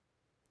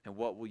 And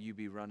what will you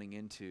be running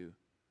into?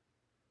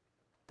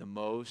 The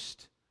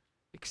most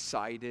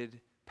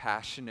excited,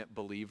 passionate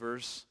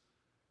believers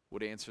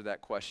would answer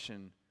that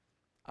question.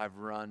 I've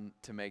run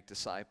to make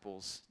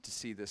disciples, to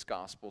see this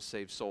gospel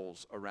save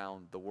souls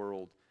around the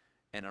world,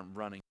 and I'm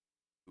running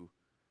to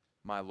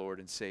my Lord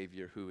and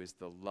Savior, who is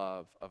the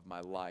love of my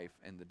life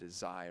and the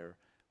desire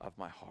of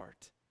my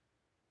heart.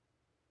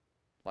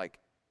 Like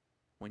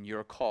when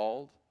you're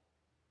called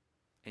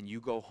and you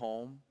go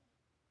home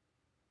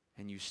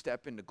and you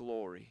step into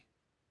glory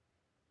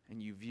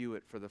and you view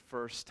it for the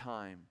first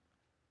time,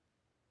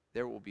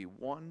 there will be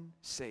one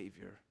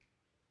Savior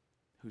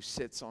who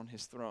sits on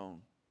his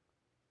throne,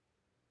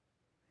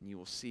 and you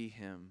will see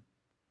him,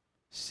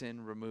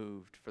 sin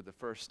removed for the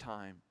first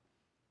time,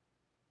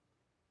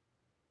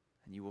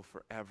 and you will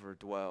forever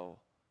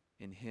dwell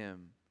in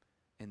him,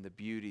 and the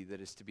beauty that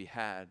is to be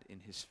had in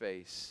his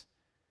face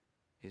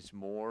is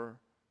more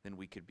than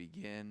we could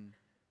begin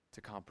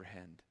to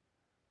comprehend.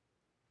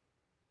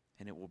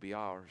 And it will be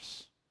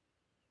ours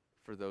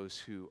for those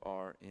who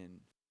are in.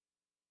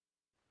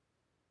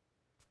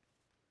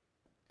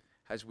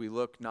 As we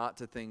look not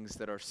to things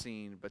that are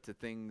seen, but to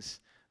things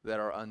that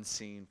are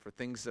unseen. For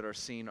things that are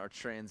seen are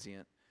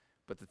transient,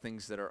 but the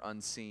things that are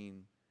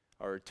unseen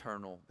are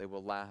eternal. They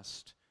will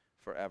last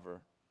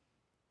forever.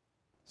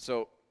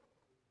 So,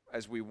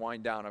 as we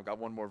wind down, I've got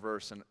one more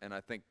verse, and I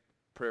think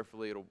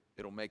prayerfully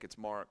it'll make its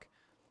mark.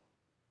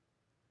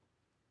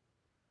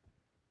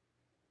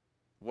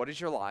 What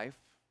is your life?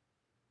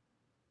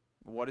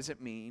 What does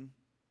it mean?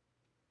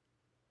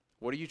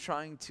 What are you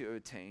trying to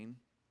attain?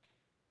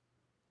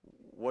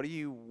 What do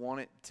you want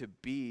it to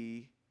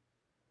be?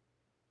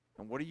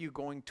 And what are you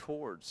going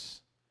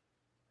towards?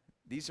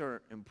 These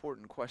are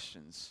important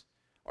questions.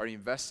 Are you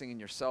investing in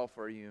yourself,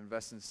 or are you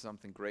investing in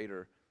something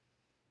greater?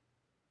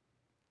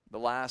 The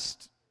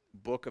last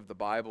book of the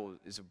Bible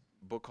is a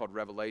book called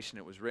Revelation.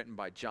 It was written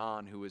by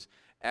John, who was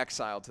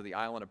exiled to the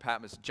island of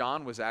Patmos.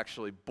 John was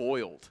actually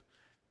boiled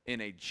in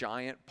a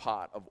giant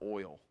pot of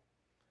oil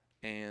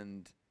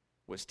and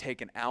was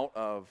taken out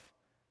of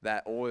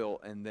that oil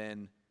and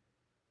then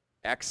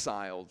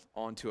exiled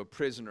onto a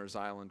prisoner's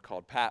island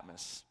called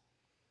Patmos.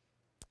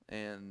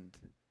 And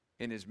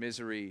in his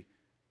misery,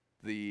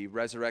 the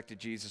resurrected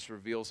Jesus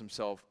reveals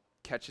himself,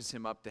 catches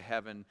him up to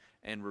heaven,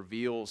 and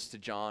reveals to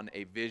John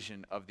a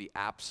vision of the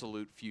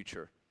absolute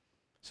future.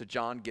 So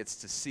John gets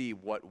to see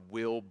what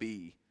will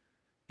be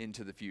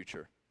into the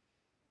future.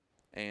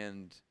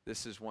 And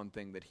this is one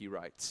thing that he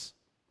writes.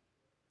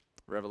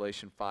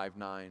 Revelation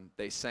 5:9,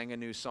 they sang a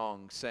new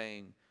song,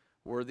 saying,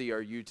 worthy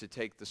are you to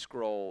take the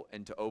scroll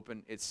and to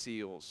open its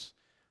seals,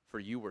 for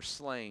you were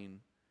slain,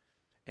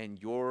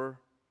 and your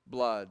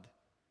blood,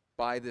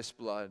 by this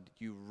blood,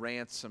 you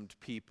ransomed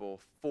people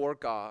for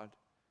God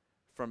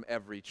from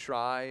every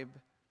tribe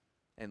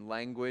and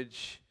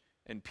language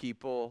and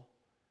people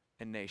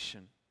and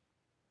nation.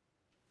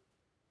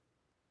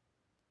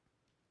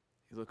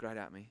 You look right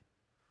at me.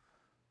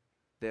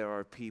 There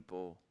are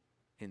people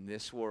in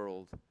this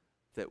world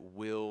that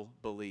will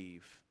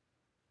believe,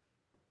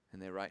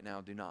 and they right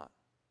now do not.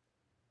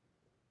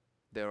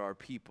 There are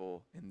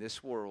people in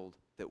this world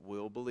that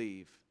will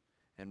believe,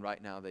 and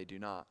right now they do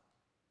not.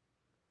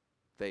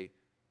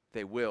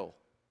 They will.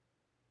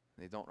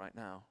 They don't right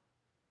now.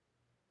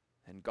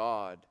 And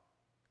God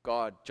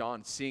God,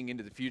 John, seeing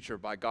into the future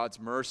by God's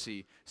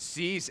mercy,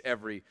 sees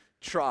every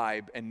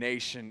tribe and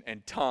nation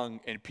and tongue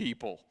and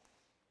people.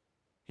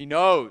 He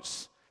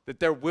knows that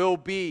there will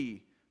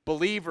be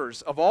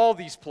believers of all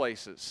these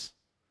places,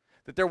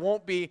 that there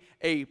won't be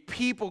a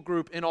people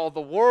group in all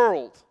the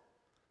world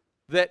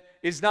that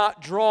is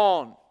not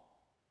drawn.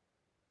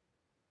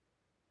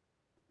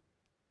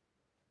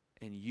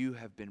 And you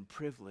have been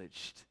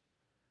privileged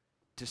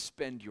to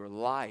spend your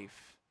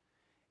life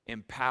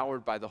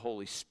empowered by the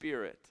Holy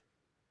Spirit,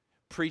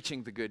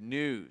 preaching the good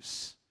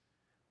news,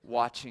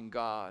 watching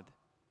God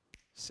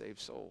save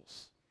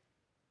souls,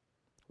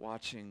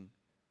 watching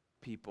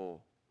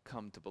people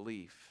come to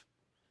belief,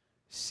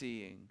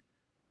 seeing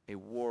a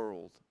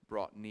world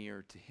brought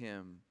near to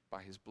Him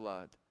by His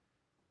blood,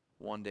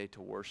 one day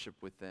to worship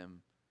with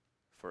them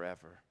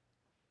forever.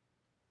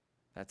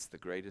 That's the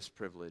greatest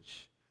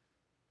privilege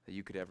that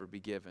you could ever be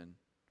given,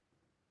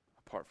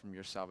 apart from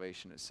your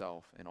salvation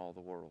itself in all the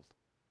world.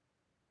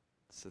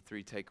 It's the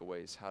 3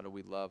 takeaways. How do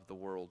we love the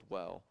world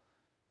well?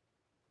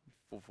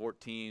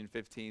 14,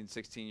 15,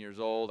 16 years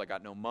old, I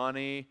got no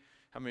money.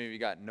 How many of you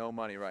got no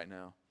money right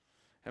now?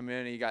 How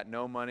many of you got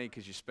no money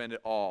because you spend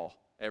it all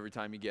every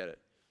time you get it?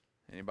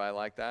 Anybody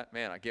like that?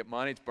 Man, I get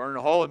money, it's burning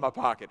a hole in my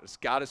pocket. It's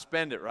got to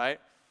spend it, right?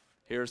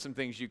 Here are some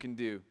things you can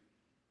do.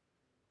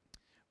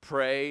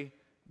 Pray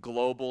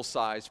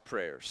global-sized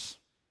prayers.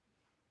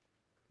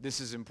 This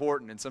is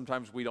important, and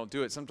sometimes we don't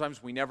do it.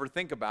 Sometimes we never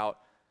think about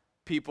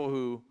people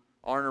who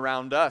aren't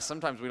around us.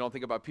 Sometimes we don't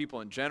think about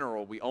people in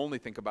general. We only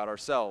think about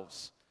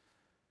ourselves.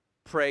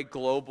 Pray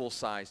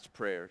global-sized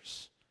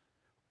prayers.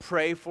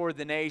 Pray for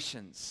the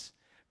nations.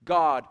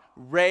 God,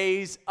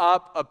 raise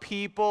up a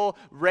people,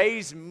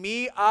 raise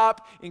me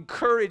up,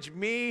 encourage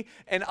me,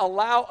 and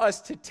allow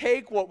us to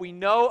take what we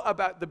know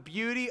about the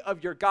beauty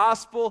of your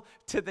gospel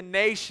to the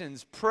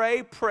nations.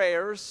 Pray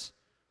prayers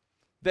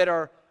that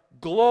are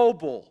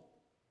global.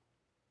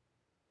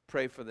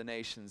 Pray for the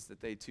nations that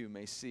they too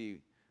may see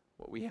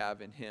what we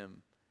have in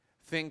Him.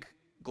 Think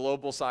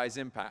global size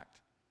impact.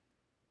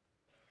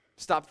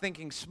 Stop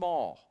thinking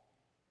small.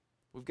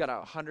 We've got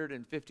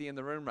 150 in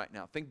the room right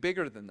now. Think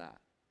bigger than that.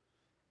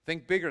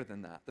 Think bigger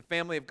than that. The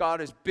family of God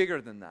is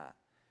bigger than that.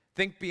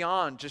 Think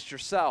beyond just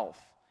yourself.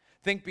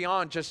 Think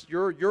beyond just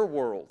your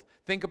world.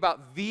 Think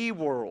about the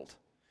world.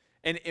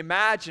 And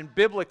imagine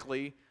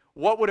biblically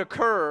what would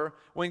occur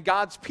when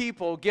God's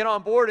people get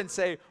on board and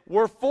say,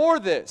 we're for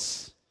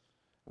this.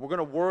 We're going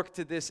to work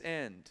to this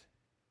end.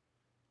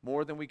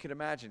 More than we could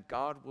imagine.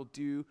 God will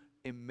do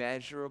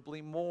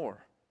immeasurably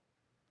more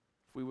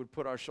if we would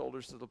put our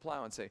shoulders to the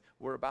plow and say,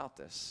 we're about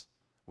this.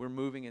 We're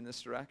moving in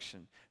this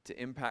direction. To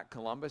impact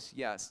Columbus?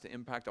 Yes. To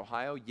impact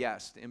Ohio?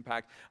 Yes. To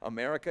impact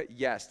America?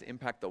 Yes. To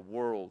impact the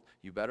world?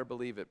 You better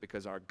believe it,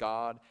 because our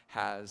God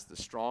has the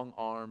strong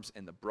arms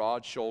and the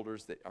broad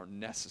shoulders that are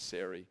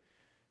necessary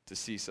to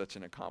see such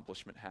an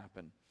accomplishment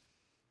happen.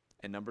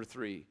 And number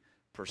 3,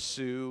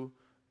 pursue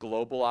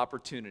global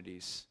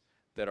opportunities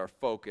that are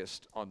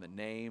focused on the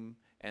name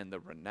and the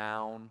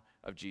renown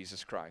of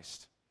Jesus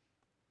Christ.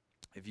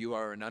 If you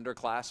are an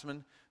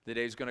underclassman, the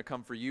day is going to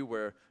come for you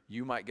where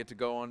you might get to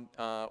go on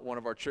one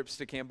of our trips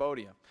to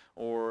Cambodia.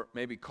 Or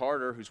maybe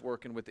Carter, who's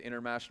working with the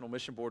International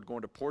Mission Board,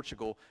 going to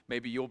Portugal,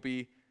 maybe you'll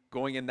be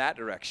going in that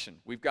direction.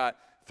 We've got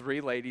 3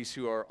 ladies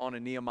who are on a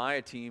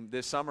Nehemiah team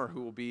this summer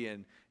who will be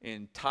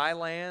in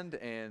Thailand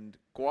and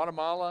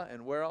Guatemala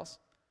and where else?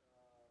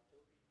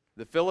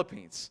 The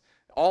Philippines.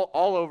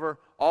 All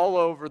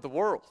over the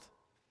world.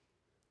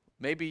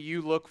 Maybe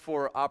you look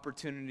for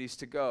opportunities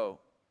to go.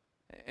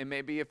 And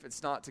maybe if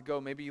it's not to go,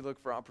 maybe you look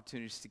for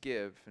opportunities to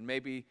give. And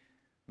maybe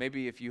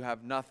if you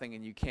have nothing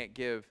and you can't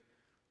give,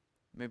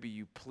 maybe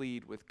you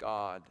plead with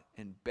God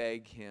and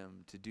beg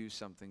Him to do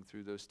something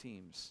through those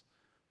teams.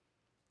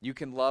 You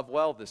can love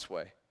well this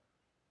way.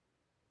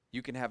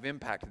 You can have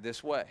impact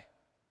this way.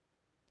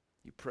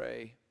 You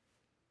pray,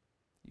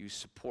 you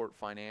support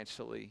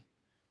financially,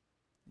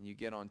 and you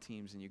get on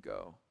teams and you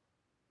go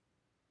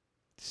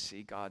to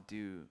see God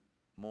do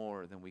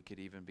more than we could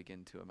even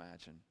begin to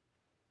imagine.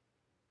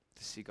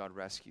 To see God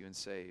rescue and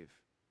save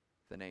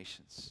the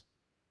nations.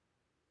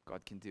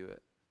 God can do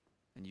it.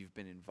 And you've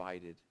been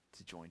invited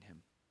to join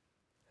Him.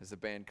 As the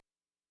band comes,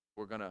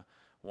 we're going to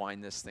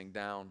wind this thing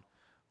down.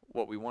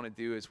 What we want to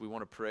do is we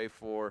want to pray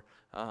for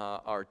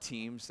our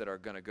teams that are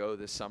going to go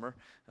this summer.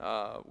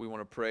 We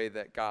want to pray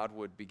that God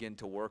would begin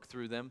to work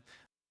through them,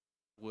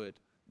 would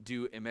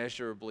do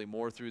immeasurably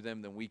more through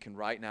them than we can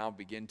right now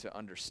begin to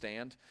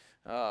understand.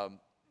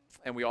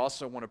 And we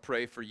also want to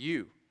pray for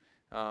you.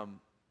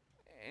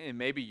 And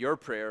maybe your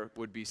prayer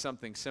would be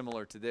something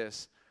similar to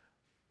this.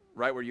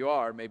 Right where you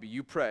are, maybe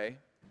you pray,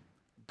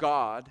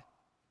 God,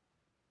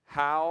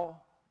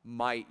 how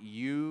might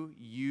you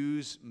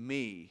use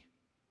me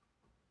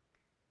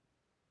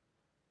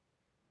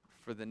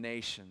for the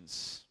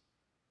nations,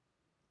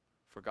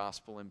 for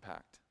gospel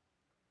impact?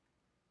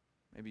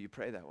 Maybe you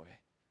pray that way.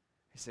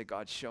 You say,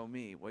 God, show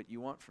me what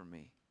you want from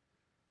me.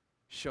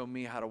 Show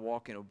me how to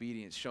walk in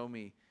obedience. Show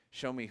me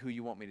who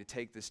you want me to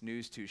take this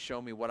news to.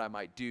 Show me what I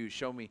might do.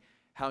 Show me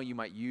how you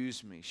might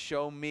use me.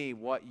 Show me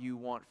what you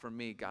want from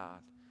me, God.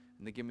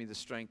 And then give me the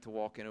strength to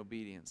walk in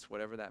obedience,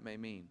 whatever that may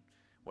mean,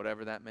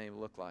 whatever that may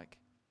look like.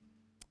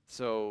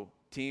 So,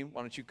 team,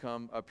 why don't you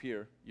come up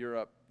here? You're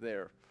up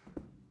there.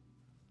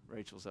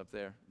 Rachel's up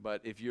there.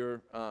 But if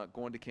you're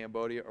going to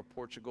Cambodia or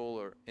Portugal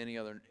or any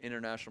other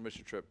international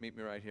mission trip, meet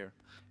me right here,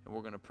 and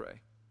we're going to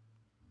pray.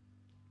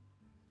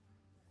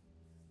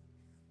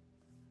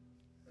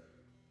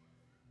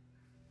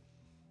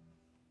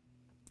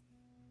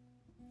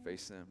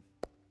 Face them.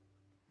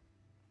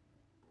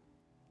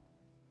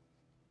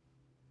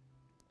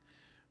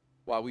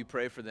 While we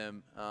pray for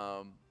them,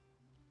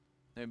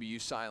 maybe you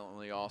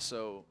silently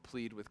also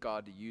plead with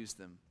God to use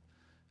them,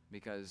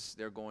 because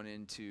they're going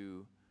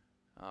into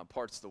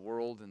parts of the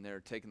world and they're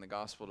taking the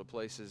gospel to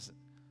places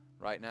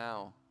right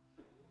now.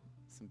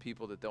 Some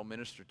people that they'll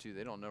minister to,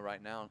 they don't know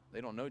right now, they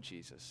don't know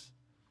Jesus.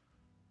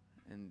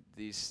 And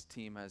this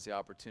team has the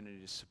opportunity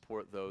to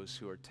support those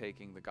who are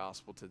taking the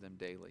gospel to them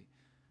daily.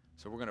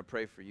 So we're going to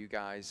pray for you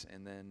guys,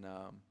 and then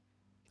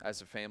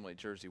as a family at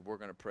Jersey, we're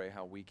going to pray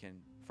how we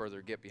can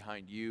further get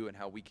behind you and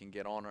how we can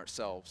get on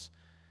ourselves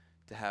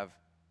to have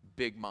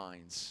big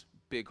minds,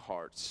 big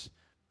hearts,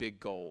 big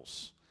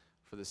goals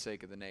for the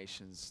sake of the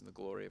nations and the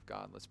glory of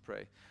God. Let's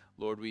pray.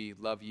 Lord, we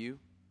love you.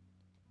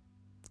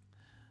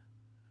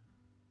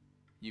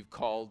 You've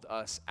called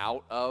us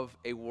out of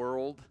a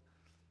world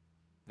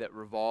that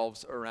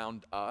revolves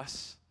around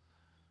us,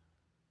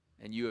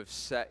 and you have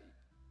set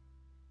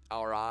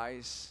our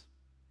eyes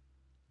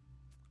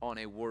on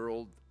a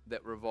world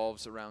that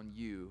revolves around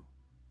you,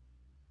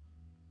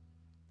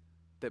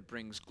 that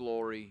brings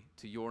glory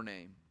to your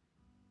name,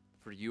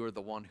 for you are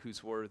the one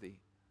who's worthy.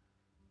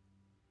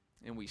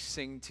 And we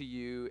sing to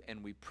you,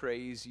 and we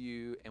praise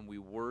you, and we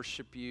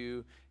worship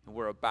you, and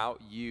we're about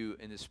you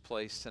in this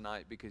place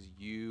tonight because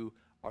you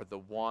are the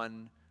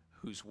one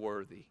who's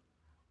worthy.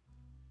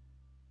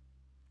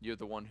 You're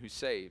the one who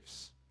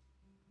saves.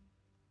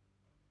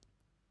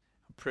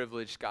 I'm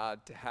privileged,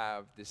 God, to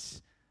have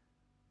this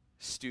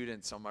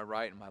students on my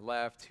right and my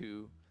left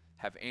who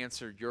have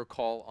answered your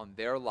call on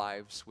their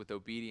lives with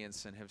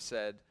obedience and have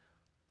said,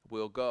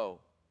 we'll go.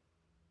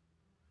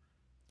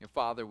 And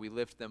Father, we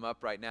lift them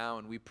up right now,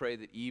 and we pray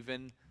that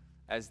even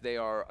as they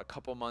are a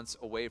couple months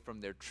away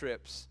from their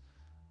trips,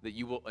 that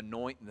you will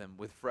anoint them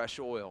with fresh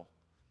oil,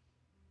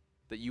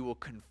 that you will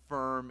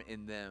confirm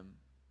in them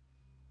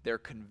their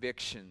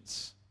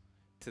convictions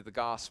to the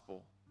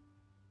gospel,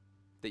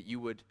 that you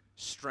would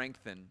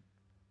strengthen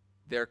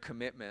their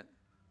commitment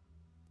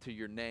to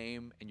your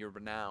name and your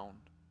renown,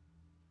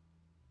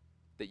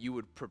 that you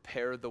would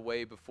prepare the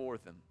way before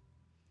them,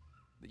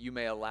 that you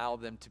may allow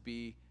them to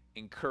be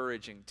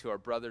encouraging to our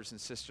brothers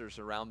and sisters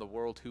around the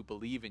world who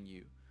believe in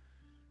you,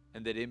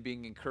 and that in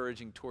being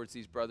encouraging towards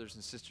these brothers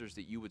and sisters,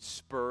 that you would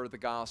spur the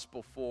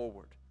gospel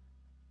forward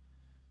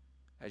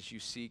as you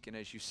seek and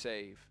as you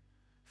save.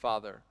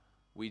 Father,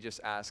 we just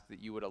ask that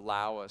you would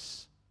allow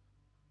us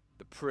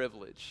the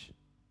privilege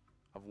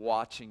of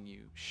watching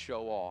you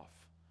show off.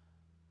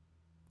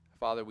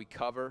 Father, we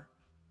cover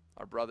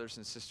our brothers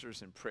and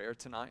sisters in prayer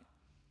tonight.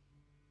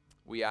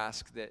 We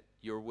ask that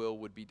your will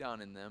would be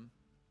done in them,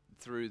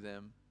 through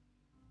them,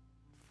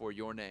 for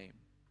your name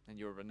and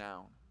your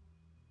renown.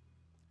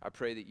 I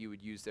pray that you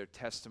would use their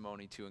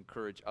testimony to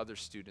encourage other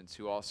students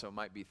who also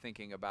might be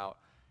thinking about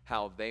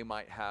how they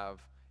might have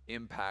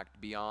impact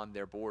beyond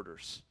their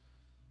borders,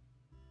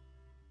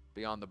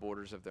 beyond the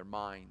borders of their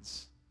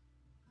minds,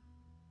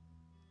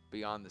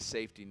 beyond the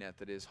safety net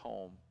that is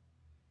home.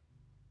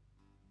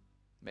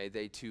 May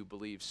they too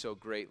believe so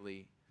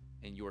greatly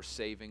in your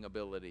saving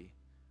ability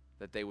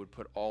that they would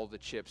put all the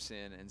chips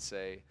in and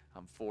say,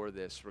 I'm for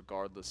this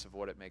regardless of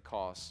what it may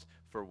cost,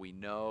 for we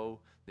know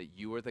that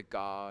you are the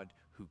God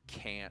who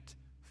can't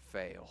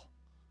fail,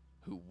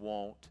 who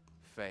won't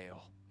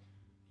fail.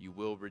 You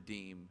will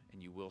redeem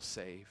and you will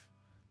save.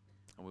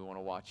 And we want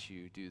to watch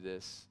you do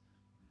this.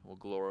 We'll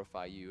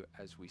glorify you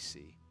as we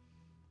see.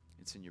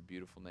 It's in your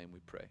beautiful name we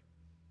pray.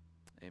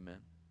 Amen.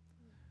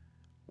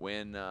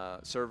 When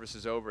service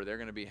is over, they're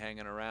going to be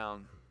hanging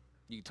around.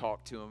 You can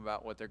talk to them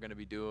about what they're going to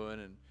be doing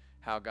and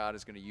how God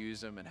is going to use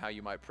them and how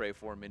you might pray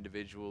for them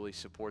individually,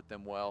 support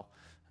them well.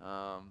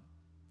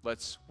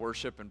 Let's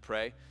worship and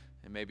pray.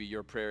 And maybe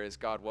your prayer is,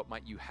 God, what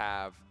might you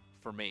have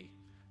for me?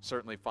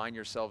 Certainly find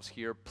yourselves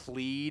here.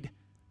 Plead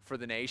for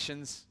the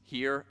nations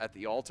here at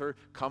the altar.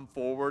 Come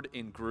forward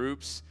in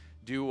groups.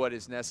 Do what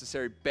is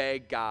necessary.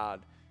 Beg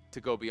God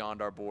to go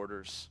beyond our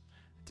borders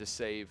to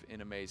save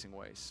in amazing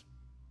ways.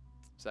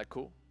 Is that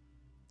cool?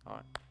 All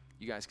right.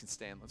 You guys can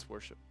stand. Let's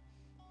worship.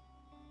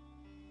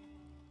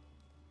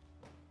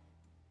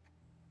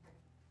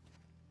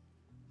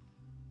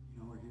 You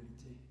know, we're here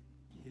to take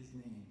his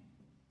name